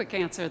give you a quick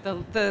answer.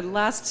 The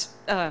last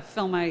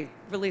film I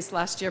released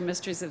last year,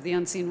 Mysteries of the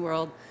Unseen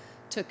World,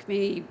 took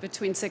me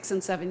between 6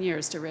 and 7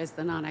 years to raise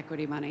the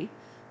non-equity money.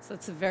 So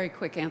that's a very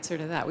quick answer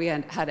to that. We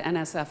had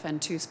NSF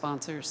and 2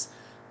 sponsors.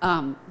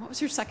 What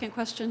was your second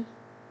question?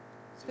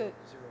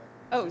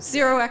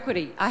 Zero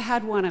equity. I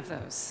had one of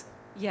those.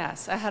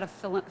 Yes, I had a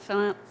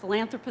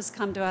philanthropist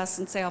come to us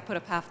and say, I'll put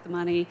up half the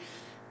money.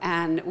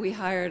 And we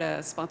hired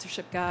a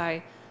sponsorship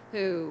guy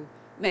who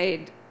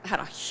had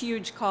a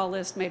huge call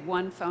list, made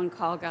 1 phone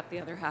call, got the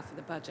other half of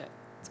the budget.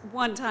 It's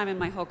one time in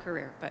my whole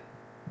career, but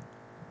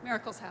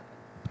miracles happen.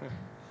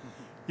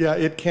 Yeah,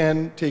 it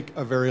can take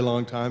a very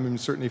long time, and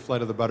certainly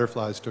Flight of the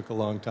Butterflies took a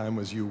long time,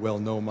 as you well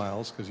know,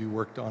 Miles, because you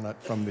worked on it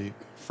from the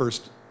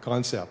first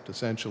concept,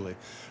 essentially.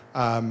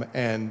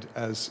 And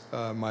as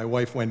my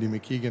wife, Wendy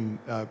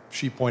McKeegan,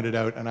 she pointed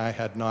out, and I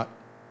had not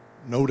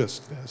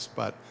noticed this,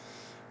 but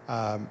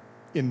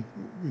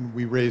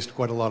we raised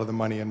quite a lot of the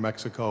money in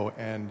Mexico,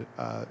 and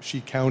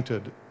she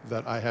counted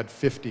that I had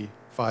 50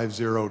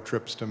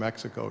 trips to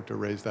Mexico to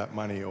raise that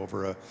money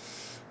over a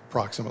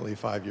approximately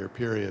 5-year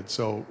period.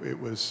 So it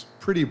was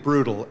pretty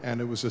brutal,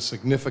 and it was a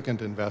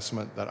significant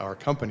investment that our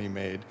company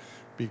made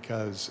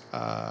because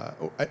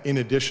in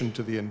addition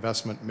to the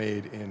investment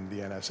made in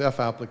the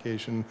NSF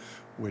application,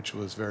 which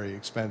was very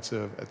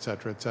expensive, et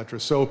cetera, et cetera.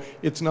 So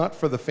it's not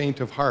for the faint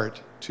of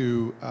heart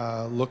to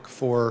look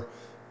for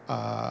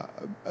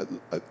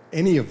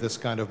any of this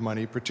kind of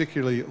money,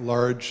 particularly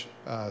large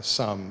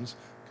sums,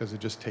 because it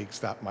just takes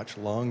that much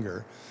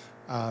longer.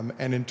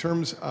 And in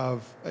terms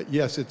of,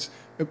 yes,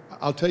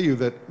 I'll tell you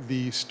that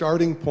the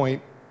starting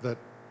point that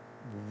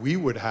we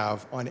would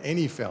have on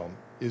any film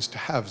is to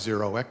have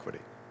zero equity.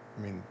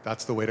 I mean,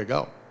 that's the way to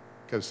go,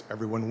 because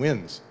everyone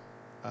wins,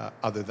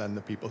 other than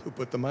the people who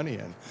put the money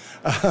in.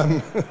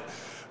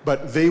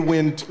 But they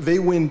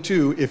win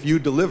too if you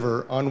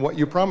deliver on what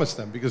you promised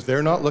them, because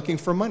they're not looking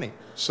for money.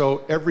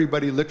 So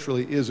everybody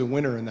literally is a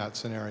winner in that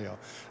scenario.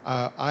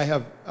 I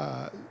have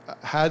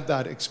had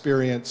that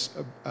experience,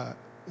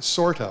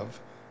 sort of,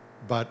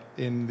 but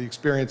in the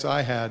experience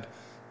I had,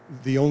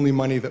 the only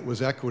money that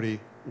was equity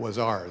was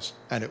ours,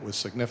 and it was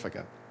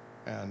significant.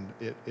 And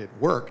it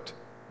worked,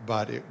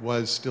 but it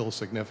was still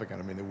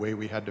significant. I mean, the way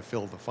we had to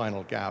fill the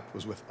final gap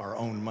was with our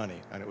own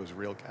money, and it was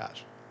real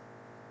cash.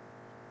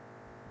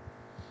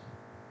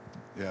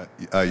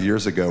 Yeah,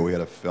 years ago we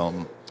had a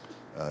film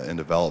in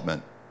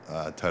development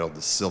titled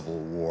The Civil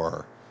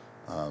War,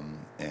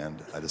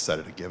 and I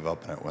decided to give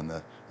up on it when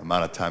the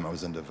amount of time I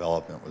was in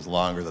development was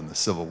longer than the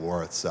Civil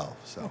War itself.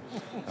 So,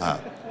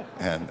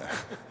 and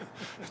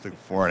it took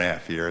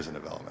 4.5 years in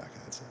development.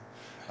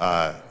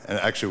 And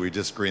actually, we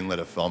just greenlit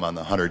a film on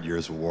the 100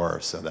 Years' War,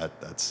 so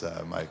that's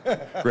my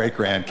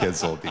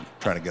great-grandkids will be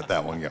trying to get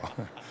that one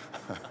going.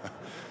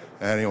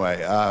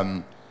 Anyway,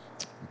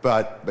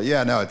 but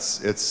yeah, no,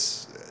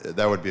 it's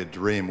that would be a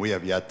dream. We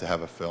have yet to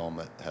have a film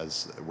that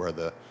has where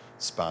the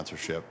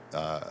sponsorship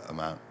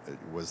amount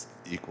was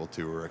equal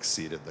to or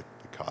exceeded the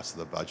cost of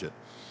the budget.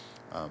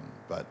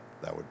 But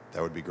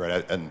that would be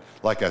great. And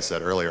like I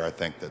said earlier, I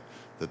think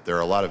that there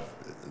are a lot of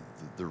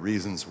the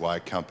reasons why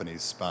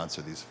companies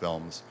sponsor these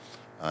films.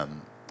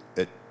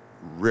 It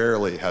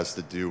rarely has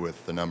to do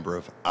with the number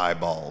of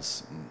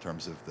eyeballs in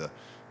terms of the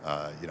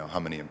how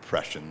many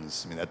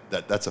impressions. I mean,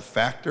 that's a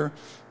factor,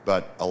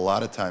 but a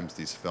lot of times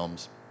these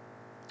films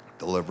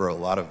deliver a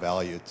lot of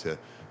value to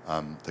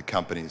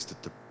companies,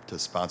 to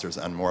sponsors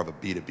on more of a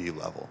B2B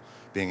level,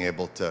 being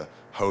able to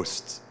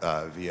host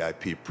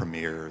VIP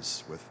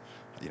premieres with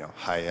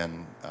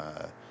high-end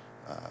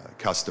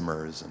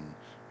customers and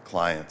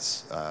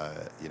clients,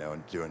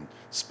 and doing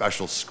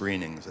special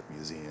screenings at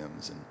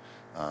museums,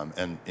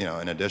 and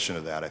in addition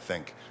to that, I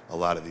think a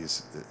lot of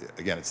these,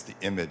 again, it's the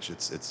image,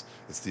 it's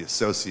the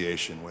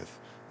association with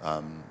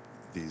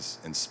these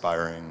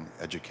inspiring,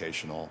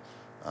 educational,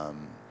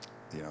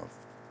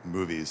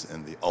 movies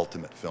in the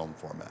ultimate film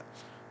format,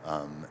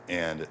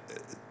 and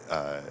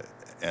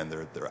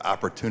there are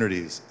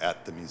opportunities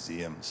at the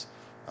museums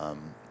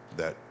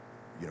that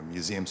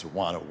museums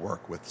want to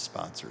work with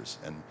sponsors,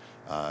 and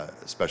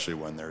especially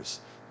when there's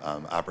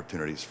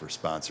opportunities for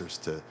sponsors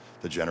to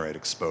generate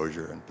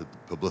exposure and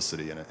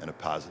publicity in a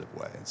positive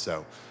way. And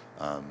so,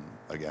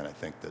 again, I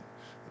think that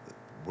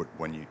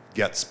when you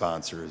get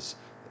sponsors,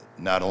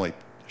 not only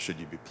should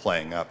you be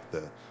playing up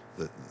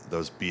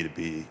those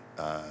B2B,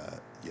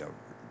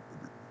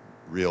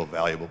 real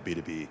valuable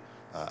B2B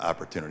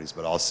opportunities,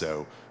 but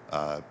also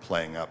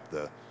playing up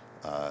the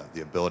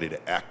ability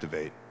to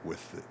activate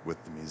with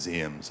the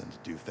museums and to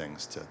do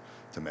things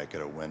to make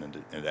it a win,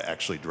 and to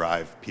actually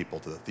drive people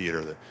to the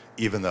theater, that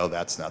even though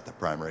that's not the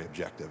primary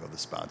objective of the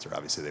sponsor.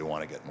 Obviously they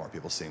want to get more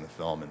people seeing the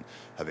film and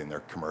having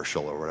their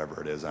commercial or whatever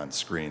it is on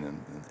screen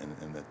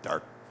in the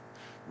dark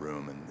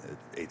room and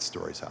 8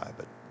 stories high,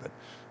 but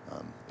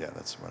yeah,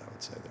 that's what I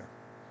would say there.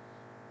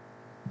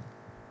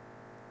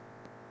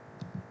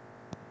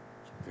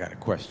 I got a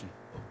question.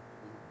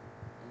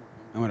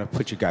 I want to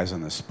put you guys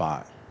on the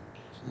spot.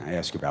 I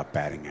ask you about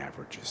batting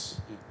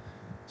averages.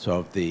 So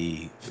of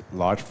the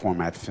large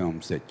format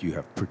films that you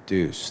have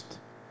produced,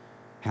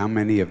 how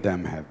many of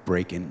them have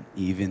broken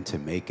even to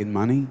making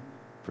money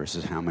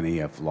versus how many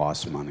have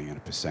lost money on a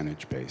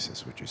percentage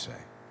basis, would you say?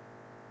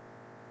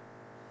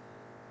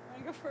 Want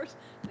to go first?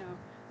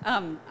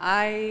 No.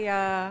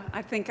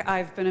 I think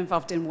I've been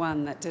involved in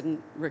one that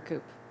didn't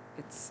recoup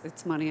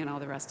its money, and all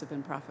the rest have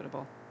been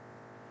profitable.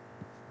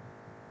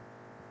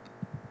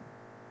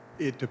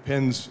 It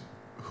depends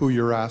who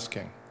you're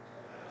asking.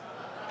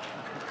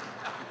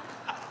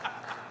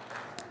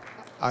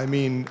 I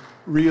mean,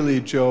 really,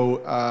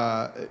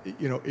 Joe,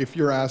 if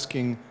you're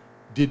asking,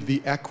 did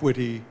the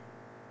equity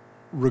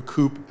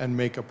recoup and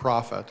make a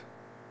profit,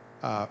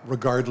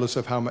 regardless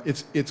of how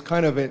much, it's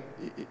kind of,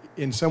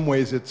 in some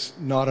ways, it's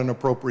not an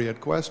appropriate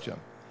question,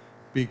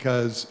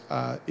 because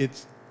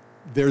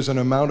there's an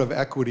amount of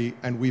equity,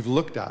 and we've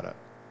looked at it.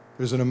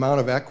 There's an amount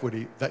of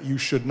equity that you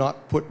should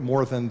not put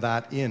more than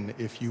that in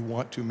if you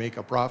want to make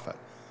a profit.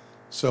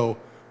 So,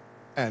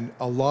 and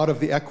a lot of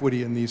the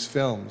equity in these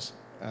films,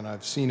 and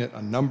I've seen it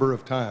a number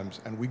of times,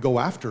 and we go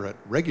after it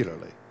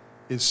regularly,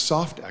 is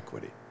soft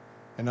equity.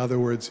 In other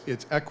words,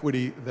 it's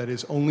equity that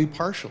is only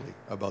partially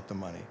about the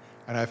money.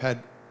 And I've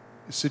had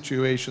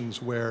situations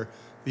where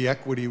the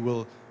equity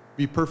will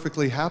be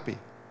perfectly happy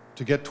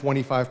to get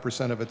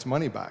 25% of its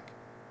money back,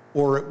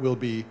 or it will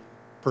be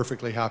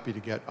perfectly happy to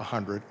get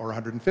 100 or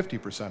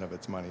 150% of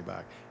its money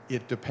back.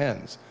 It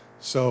depends.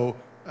 So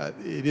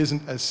it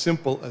isn't as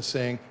simple as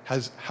saying,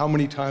 how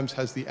many times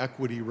has the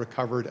equity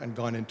recovered and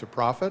gone into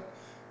profit?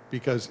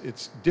 Because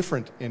it's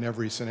different in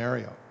every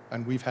scenario.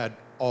 And we've had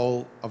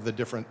all of the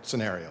different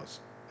scenarios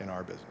in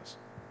our business.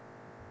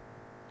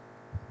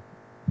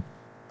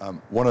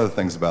 One of the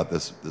things about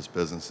this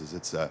business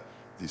is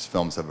these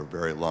films have a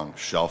very long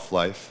shelf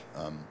life,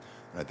 and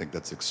I think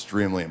that's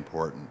extremely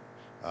important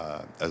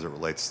as it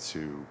relates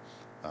to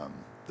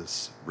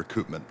this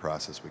recoupment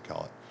process, we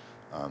call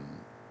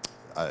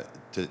it.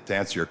 To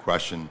answer your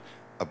question,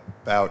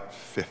 about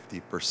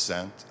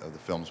 50% of the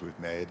films we've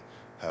made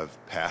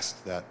have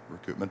passed that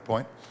recoupment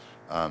point,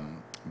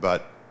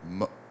 but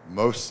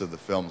most of the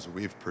films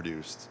we've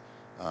produced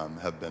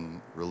have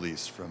been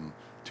released from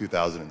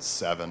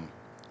 2007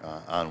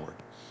 onward.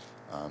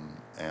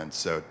 And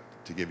so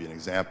to give you an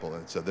example,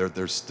 and so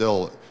they're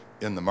still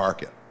in the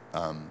market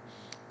and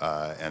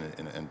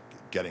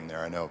getting there.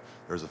 I know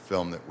there's a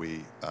film that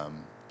we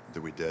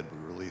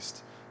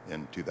released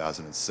in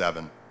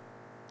 2007,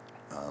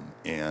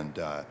 and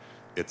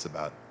it's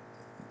about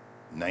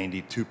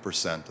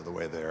 92% of the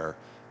way there.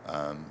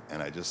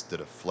 And I just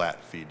did a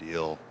flat fee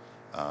deal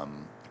a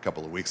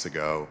couple of weeks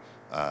ago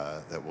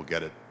that will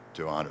get it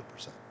to 100%.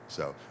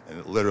 So,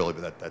 and literally,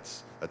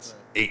 that's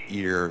 8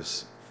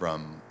 years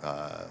from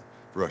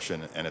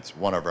fruition, and it's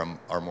one of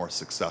our more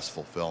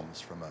successful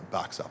films from a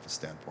box office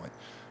standpoint.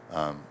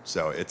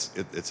 So it's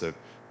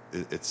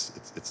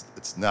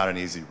not an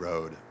easy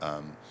road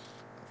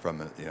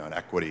from an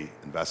equity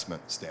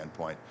investment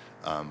standpoint.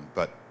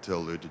 But to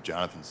allude to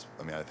Jonathan's,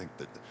 I mean, I think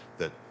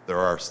that there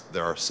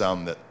are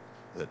some that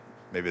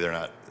maybe they're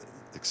not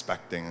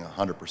expecting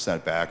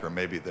 100% back, or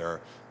maybe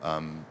they're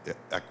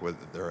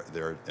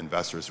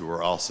investors who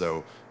are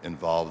also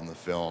involved in the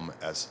film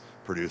as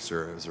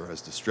producers or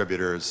as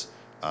distributors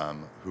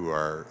who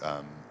are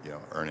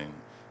earning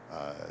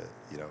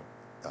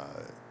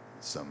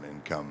some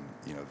income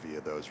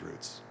via those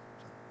routes.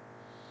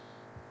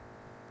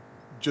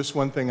 Just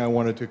one thing I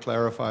wanted to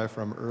clarify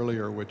from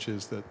earlier, which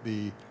is that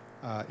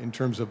in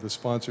terms of the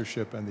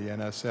sponsorship and the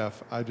NSF,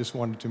 I just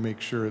wanted to make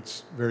sure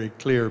it's very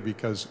clear,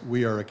 because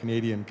we are a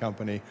Canadian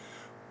company.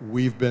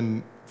 We've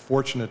been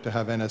fortunate to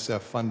have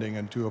NSF funding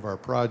in 2 of our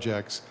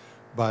projects,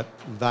 but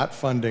that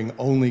funding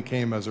only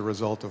came as a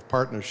result of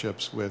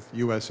partnerships with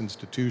U.S.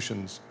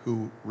 institutions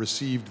who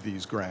received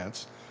these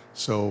grants.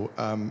 So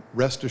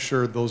rest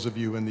assured, those of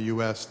you in the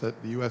U.S.,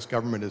 that the U.S.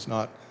 government is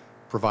not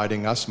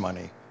providing us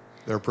money.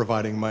 They're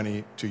providing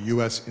money to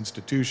U.S.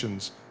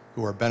 institutions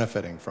who are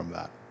benefiting from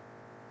that.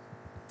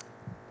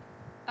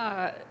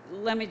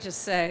 Let me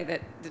just say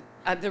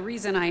that the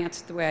reason I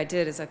answered the way I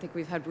did is I think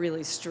we've had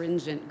really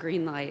stringent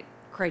green light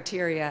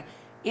criteria,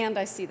 and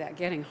I see that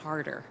getting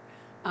harder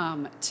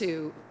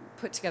to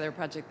put together a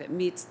project that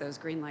meets those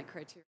green light criteria.